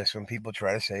ridiculous when people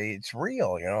try to say it's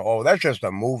real. Oh, that's just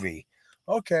a movie.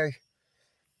 Okay.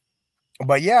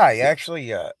 But yeah, I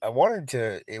actually I wanted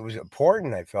to. It was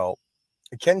important. I felt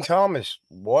Ken Thomas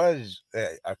was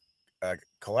a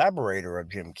collaborator of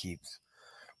Jim Keith's,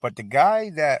 but the guy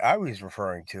that I was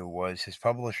referring to was his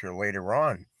publisher later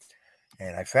on.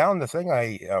 And I found the thing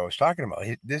I was talking about.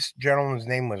 This gentleman's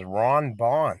name was Ron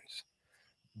Bonds,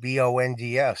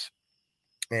 Bonds,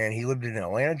 and he lived in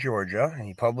Atlanta, Georgia. And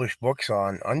he published books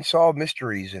on unsolved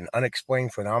mysteries and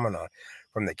unexplained phenomena,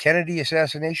 from the Kennedy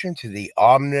assassination to the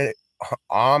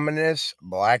ominous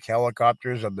black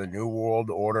helicopters of the New World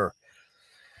Order.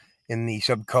 In the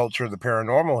subculture of the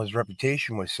paranormal, his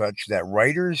reputation was such that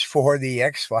writers for the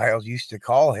X-Files used to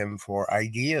call him for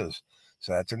ideas.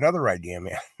 So that's another idea,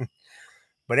 man.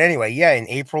 But anyway, yeah, in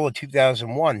April of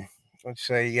 2001, let's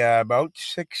say about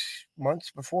 6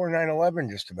 months before 9/11,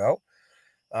 just about,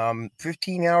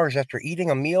 15 hours after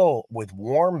eating a meal with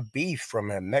warm beef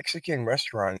from a Mexican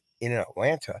restaurant in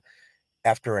Atlanta,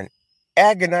 after an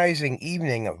agonizing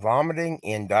evening of vomiting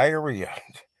and diarrhea,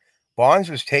 Bonds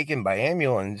was taken by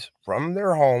ambulance from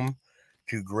their home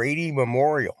to Grady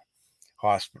Memorial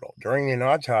Hospital. During an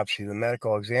autopsy, the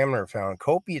medical examiner found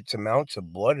copious amounts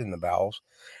of blood in the bowels,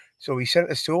 so he sent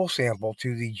a stool sample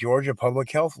to the Georgia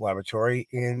Public Health Laboratory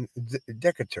in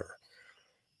Decatur.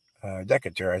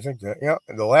 Decatur, I think that, yeah.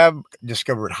 The lab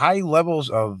discovered high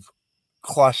levels of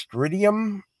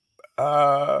Clostridium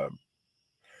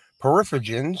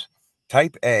perfringens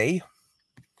type A.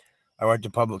 I went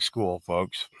to public school,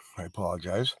 folks. I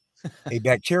apologize. A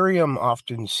bacterium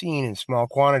often seen in small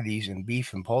quantities in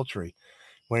beef and poultry.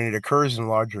 When it occurs in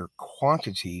larger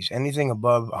quantities, anything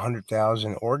above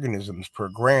 100,000 organisms per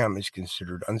gram is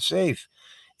considered unsafe.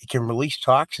 It can release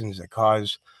toxins that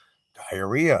cause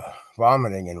diarrhea,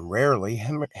 vomiting, and rarely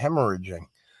hemorrhaging.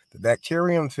 The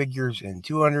bacterium figures in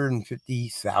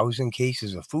 250,000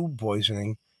 cases of food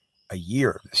poisoning a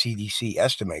year, the CDC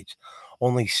estimates,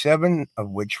 only 7 of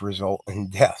which result in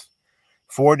death.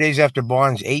 4 days after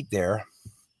Bonds ate there,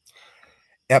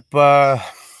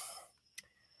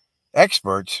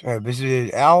 experts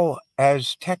visited Al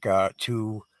Azteca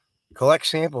to collect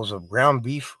samples of ground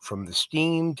beef from the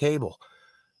steam table.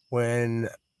 When,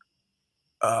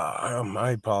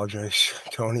 I apologize,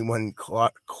 Tony, when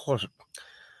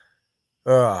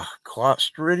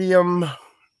Clostridium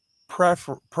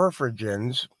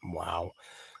perfringens,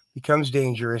 becomes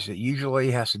dangerous, it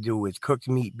usually has to do with cooked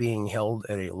meat being held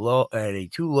at a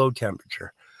too low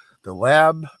temperature. The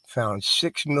lab found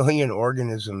 6 million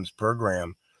organisms per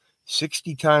gram,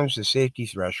 60 times the safety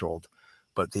threshold.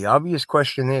 But the obvious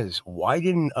question is, why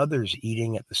didn't others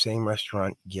eating at the same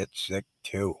restaurant get sick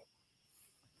too?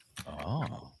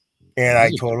 Oh. And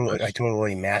I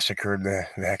totally massacred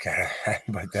that guy.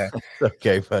 But that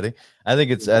okay, buddy. I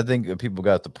think people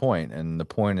got the point, and the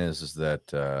point is that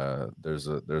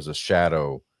there's a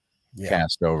shadow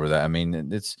cast over that. I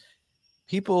mean, it's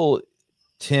people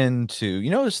tend to. You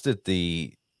notice that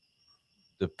the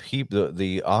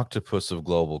octopus of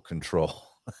global control.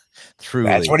 Truly,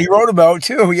 that's what he wrote about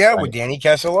too. Yeah, right. With Danny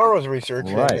Casoloro's research.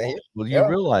 Right. Well, you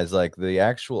realize like the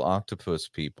actual octopus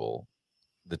people,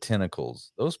 the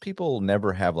tentacles, those people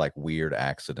never have like weird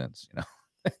accidents, you know.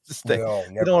 No,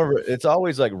 never. It's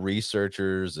always like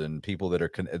researchers and people that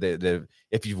are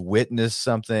if you've witnessed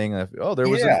something, I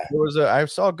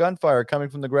saw gunfire coming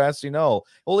from the grassy knoll.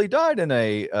 Well, he died in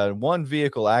a one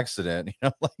vehicle accident, you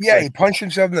know. He punched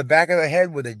himself in the back of the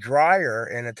head with a dryer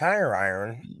and a tire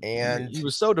iron, and he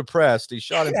was so depressed he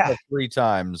shot himself 3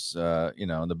 times,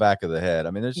 in the back of the head.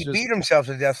 I mean, he beat himself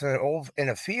to death in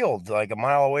a field like a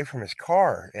mile away from his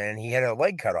car, and he had a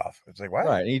leg cut off. It's like, what?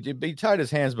 Right. He tied his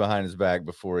hands behind his back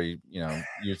before he,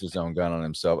 used his own gun on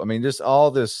himself. I mean, just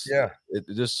all this,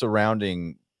 just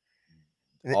surrounding.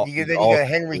 Then you got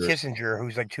Henry Kissinger,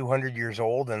 who's like 200 years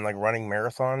old and like running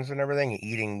marathons and everything,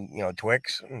 eating,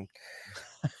 Twix. And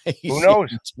who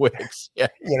knows? Twix. Yeah.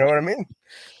 You know what I mean?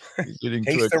 Taste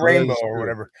Twix, the rainbow or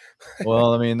whatever.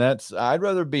 Well, I mean, I'd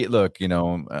rather look, I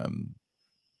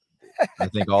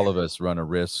think all of us run a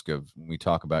risk of when we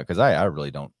talk about, because I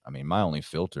really don't. I mean, my only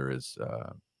filter is,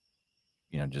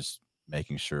 just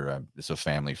making sure it's a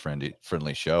family friendly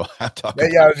show. I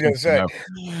was gonna say,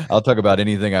 I'll talk about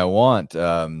anything I want.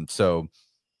 That's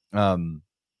I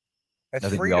think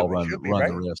freedom. we all run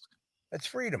the risk. That's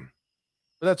freedom.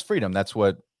 But that's freedom. That's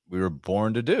what we were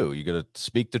born to do. You got to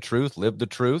speak the truth, live the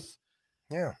truth.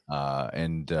 Yeah.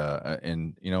 And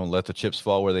let the chips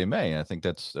fall where they may. And I think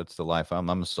that's the life. I'm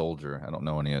a soldier. I don't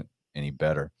know any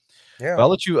better. Yeah. But I'll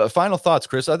let you final thoughts,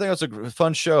 Chris. I think that's a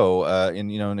fun show.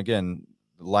 And again,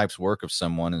 the life's work of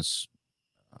someone is,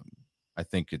 I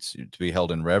think it's to be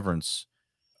held in reverence.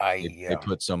 They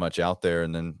put so much out there,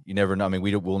 and then you never know. I mean,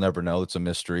 we'll never know. It's a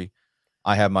mystery.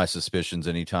 I have my suspicions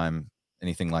anytime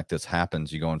anything like this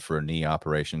happens. You go in for a knee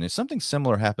operation. Is something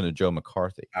similar happened to Joe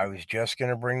McCarthy? I was just going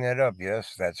to bring that up.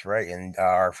 Yes, that's right. And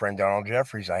our friend Donald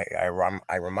Jeffries, I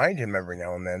remind him every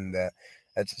now and then that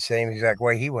that's the same exact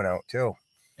way he went out too.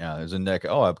 Yeah, there's a neck.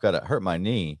 Oh, I've got to hurt my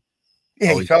knee.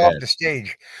 Yeah, he fell off the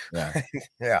stage. Yeah.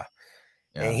 Yeah.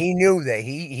 And he knew that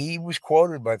he was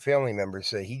quoted by family members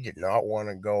say he did not want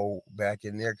to go back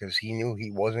in there because he knew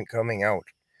he wasn't coming out.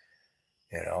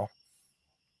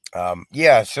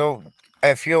 Yeah, so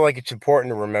I feel like it's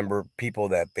important to remember people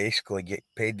that basically get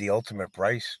paid the ultimate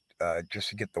price just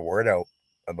to get the word out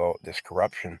about this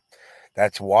corruption.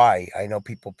 That's why I know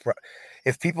people.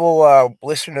 If people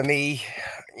listen to me,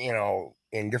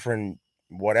 in different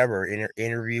whatever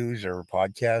interviews or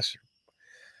podcasts,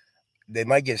 they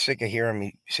might get sick of hearing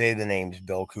me say the names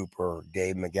Bill Cooper,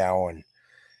 Dave McGowan,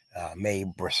 Mae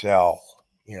Brissell,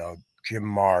 Jim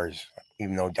Mars,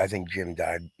 even though I think Jim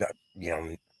died,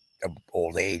 of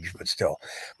old age, but still.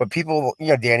 But people,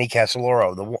 Danny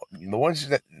Casolaro, the ones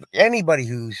that anybody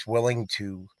who's willing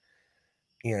to,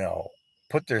 you know,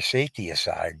 put their safety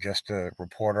aside just to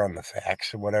report on the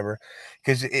facts or whatever,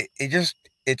 because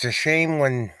it's a shame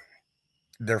when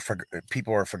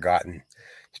people are forgotten,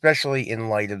 especially in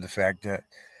light of the fact that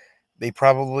they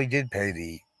probably did pay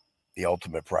the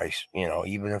ultimate price,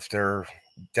 even if their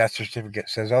death certificate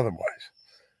says otherwise.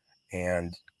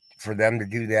 And for them to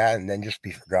do that and then just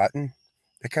be forgotten,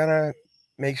 it kind of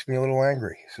makes me a little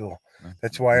angry. So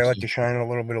that's why I like to shine a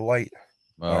little bit of light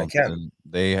when I Well, can.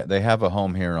 they have a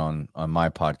home here on my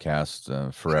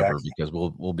podcast forever Exactly. because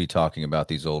we'll be talking about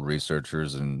these old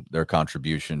researchers and their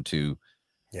contribution to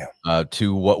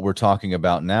what we're talking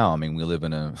about now. I mean, we live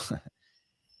in the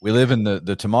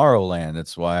Tomorrowland.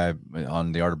 That's why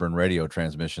on the Arterburn radio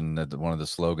transmission that one of the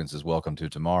slogans is "Welcome to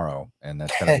Tomorrow," and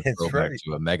that's kind of a It's throwback right.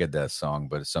 to a Megadeth song,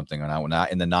 but it's something when I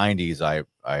in the '90s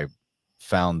I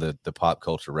found the pop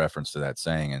culture reference to that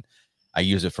saying, and I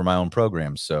use it for my own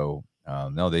program. So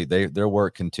no, their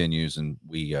work continues, and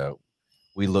we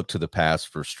look to the past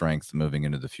for strength moving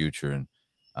into the future. And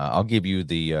I'll give you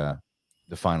the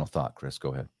final thought, Chris.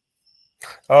 Go ahead.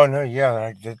 Oh no,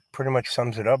 yeah, that pretty much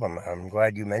sums it up. I'm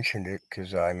glad you mentioned it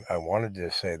because I wanted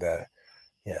to say that,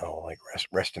 like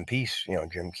rest in peace,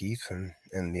 Jim Keith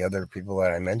and the other people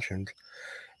that I mentioned.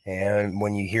 And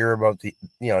when you hear about the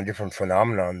different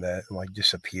phenomenon that like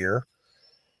disappear,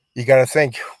 you got to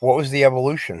think, what was the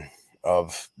evolution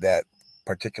of that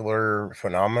particular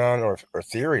phenomenon or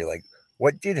theory? Like,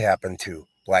 what did happen to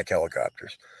black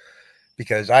helicopters?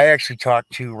 Because I actually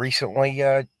talked to recently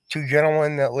two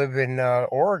gentlemen that live in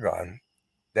Oregon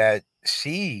that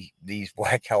see these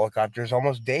black helicopters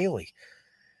almost daily.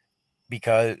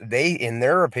 Because in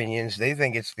their opinions, they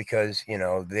think it's because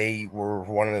they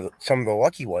were some of the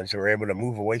lucky ones that were able to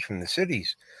move away from the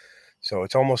cities. So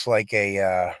it's almost like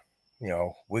a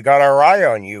we got our eye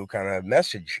on you kind of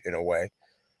message in a way.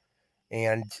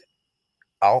 And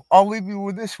I'll leave you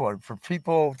with this one for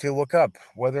people to look up.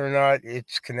 Whether or not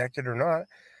it's connected or not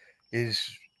is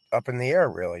up in the air,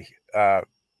 really.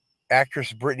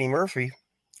 Actress Brittany Murphy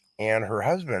and her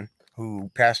husband,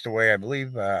 who passed away, I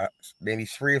believe, maybe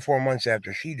 3 or 4 months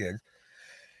after she did,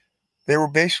 they were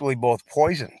basically both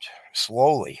poisoned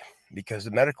slowly because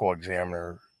the medical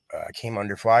examiner came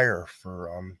under fire for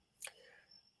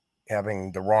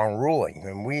having the wrong ruling.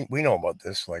 And we know about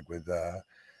this, like with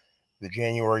the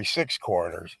January 6th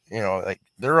coroners, like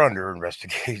they're under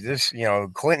investigation. This,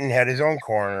 Clinton had his own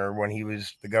coroner when he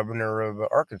was the governor of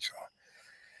Arkansas.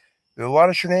 There's a lot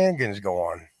of shenanigans go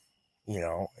on,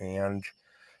 and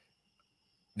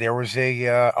there was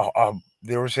there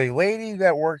was a lady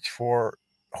that worked for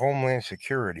Homeland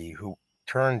Security who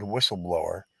turned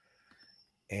whistleblower.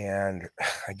 And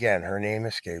again, her name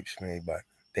escapes me, but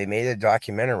they made a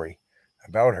documentary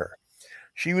about her.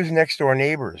 She was next door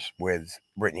neighbors with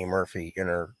Brittany Murphy and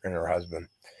her husband.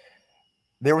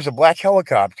 There was a black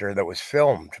helicopter that was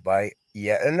filmed by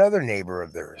yet another neighbor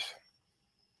of theirs.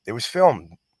 It was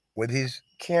filmed with his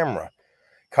camera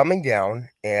coming down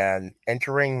and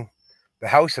entering the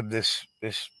house of this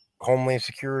Homeland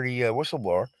Security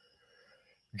whistleblower,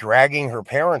 dragging her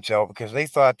parents out because they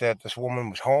thought that this woman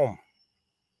was home,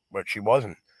 but she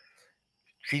wasn't.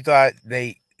 She thought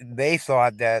they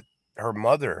thought that her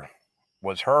mother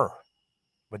was her.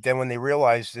 But then when they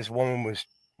realized this woman was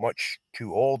much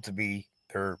too old to be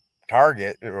their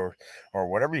target or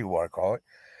whatever you want to call it,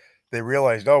 they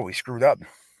realized, oh, we screwed up.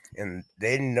 And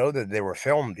they didn't know that they were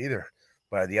filmed either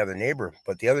by the other neighbor.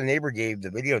 But the other neighbor gave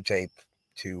the videotape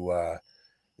to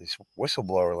this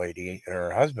whistleblower lady and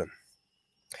her husband.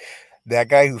 That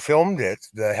guy who filmed it,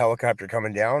 the helicopter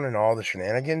coming down and all the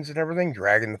shenanigans and everything,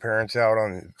 dragging the parents out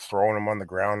on, throwing them on the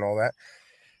ground and all that.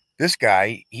 This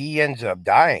guy, he ends up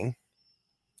dying,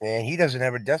 and he doesn't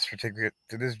have a death certificate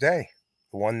to this day.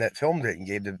 The one that filmed it and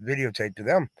gave the videotape to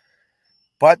them.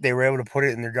 But they were able to put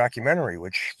it in their documentary,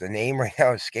 which the name right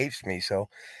now escapes me. So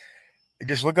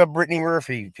just look up Brittany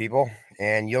Murphy, people,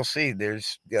 and you'll see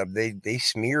they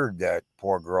smeared that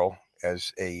poor girl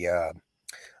as a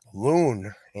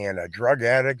loon and a drug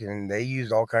addict, and they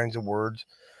used all kinds of words.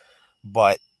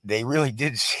 But they really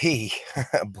did see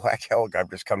black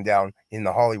helicopters come down in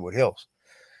the Hollywood Hills.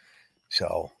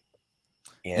 So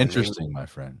interesting, my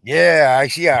friend. Yeah,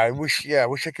 I wish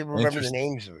I could remember the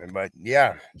names of them, but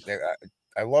yeah,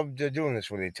 I loved doing this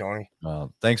with you, Tony.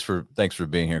 Well, thanks for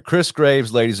being here, Chris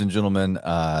Graves, ladies and gentlemen.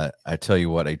 I tell you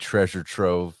what, a treasure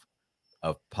trove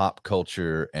of pop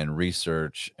culture and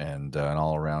research, and an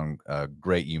all around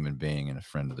great human being and a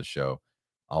friend of the show.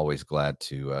 Always glad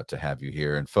to have you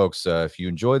here. And folks, if you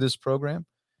enjoy this program,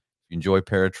 if you enjoy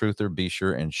Paratruther, be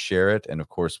sure and share it. And of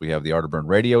course, we have the Arterburn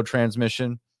radio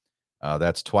transmission.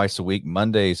 That's twice a week,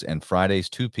 Mondays and Fridays,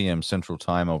 2 p.m. Central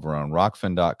Time, over on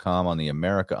rockfin.com on the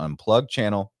America Unplugged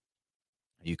channel.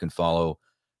 You can follow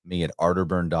me at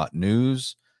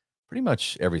arterburn.news. Pretty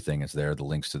much everything is there, the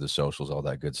links to the socials, all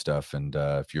that good stuff. And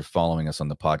if you're following us on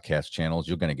the podcast channels,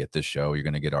 you're going to get this show. You're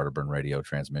going to get Arterburn radio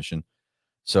transmission.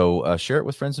 So share it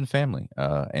with friends and family.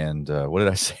 And what did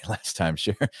I say last time?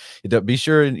 Be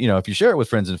sure, if you share it with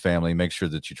friends and family, make sure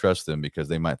that you trust them, because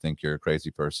they might think you're a crazy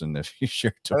person if you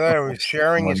share it.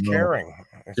 Sharing is caring.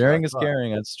 Sharing is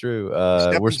caring. That's true.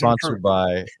 We're sponsored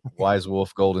by Wise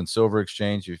Wolf Gold and Silver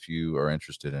Exchange. If you are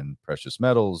interested in precious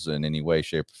metals in any way,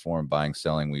 shape, or form, buying,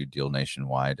 selling, we deal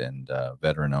nationwide, and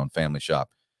veteran-owned family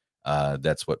shop.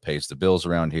 That's what pays the bills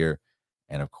around here.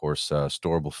 And of course,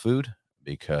 storable food,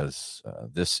 because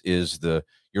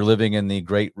you're living in the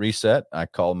Great Reset. I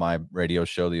call my radio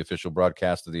show the official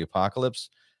broadcast of the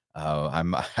apocalypse.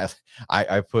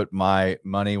 I put my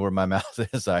money where my mouth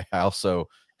is. I also,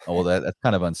 that's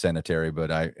kind of unsanitary, but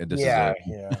is a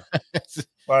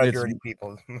lot of dirty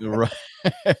people. Right.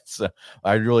 So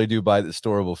I really do buy the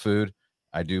storable food.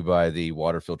 I do buy the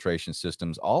water filtration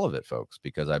systems, all of it, folks,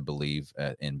 because I believe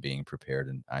in being prepared,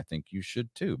 and I think you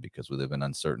should too, because we live in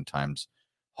uncertain times.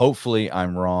 Hopefully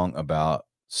I'm wrong about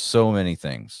so many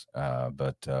things,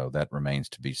 but that remains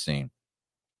to be seen.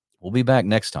 We'll be back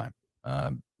next time.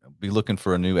 Be looking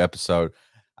for a new episode.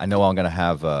 I know I'm going to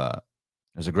have,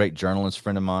 there's a great journalist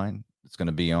friend of mine that's going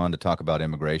to be on to talk about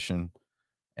immigration,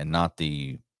 and not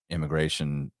the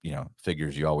immigration,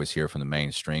 figures you always hear from the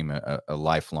mainstream. A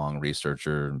lifelong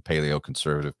researcher and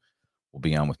paleoconservative will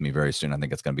be on with me very soon. I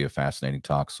think it's going to be a fascinating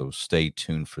talk, so stay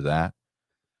tuned for that.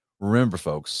 Remember,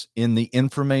 folks, in the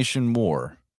information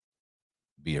war,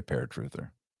 be a paratruther.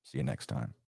 See you next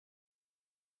time.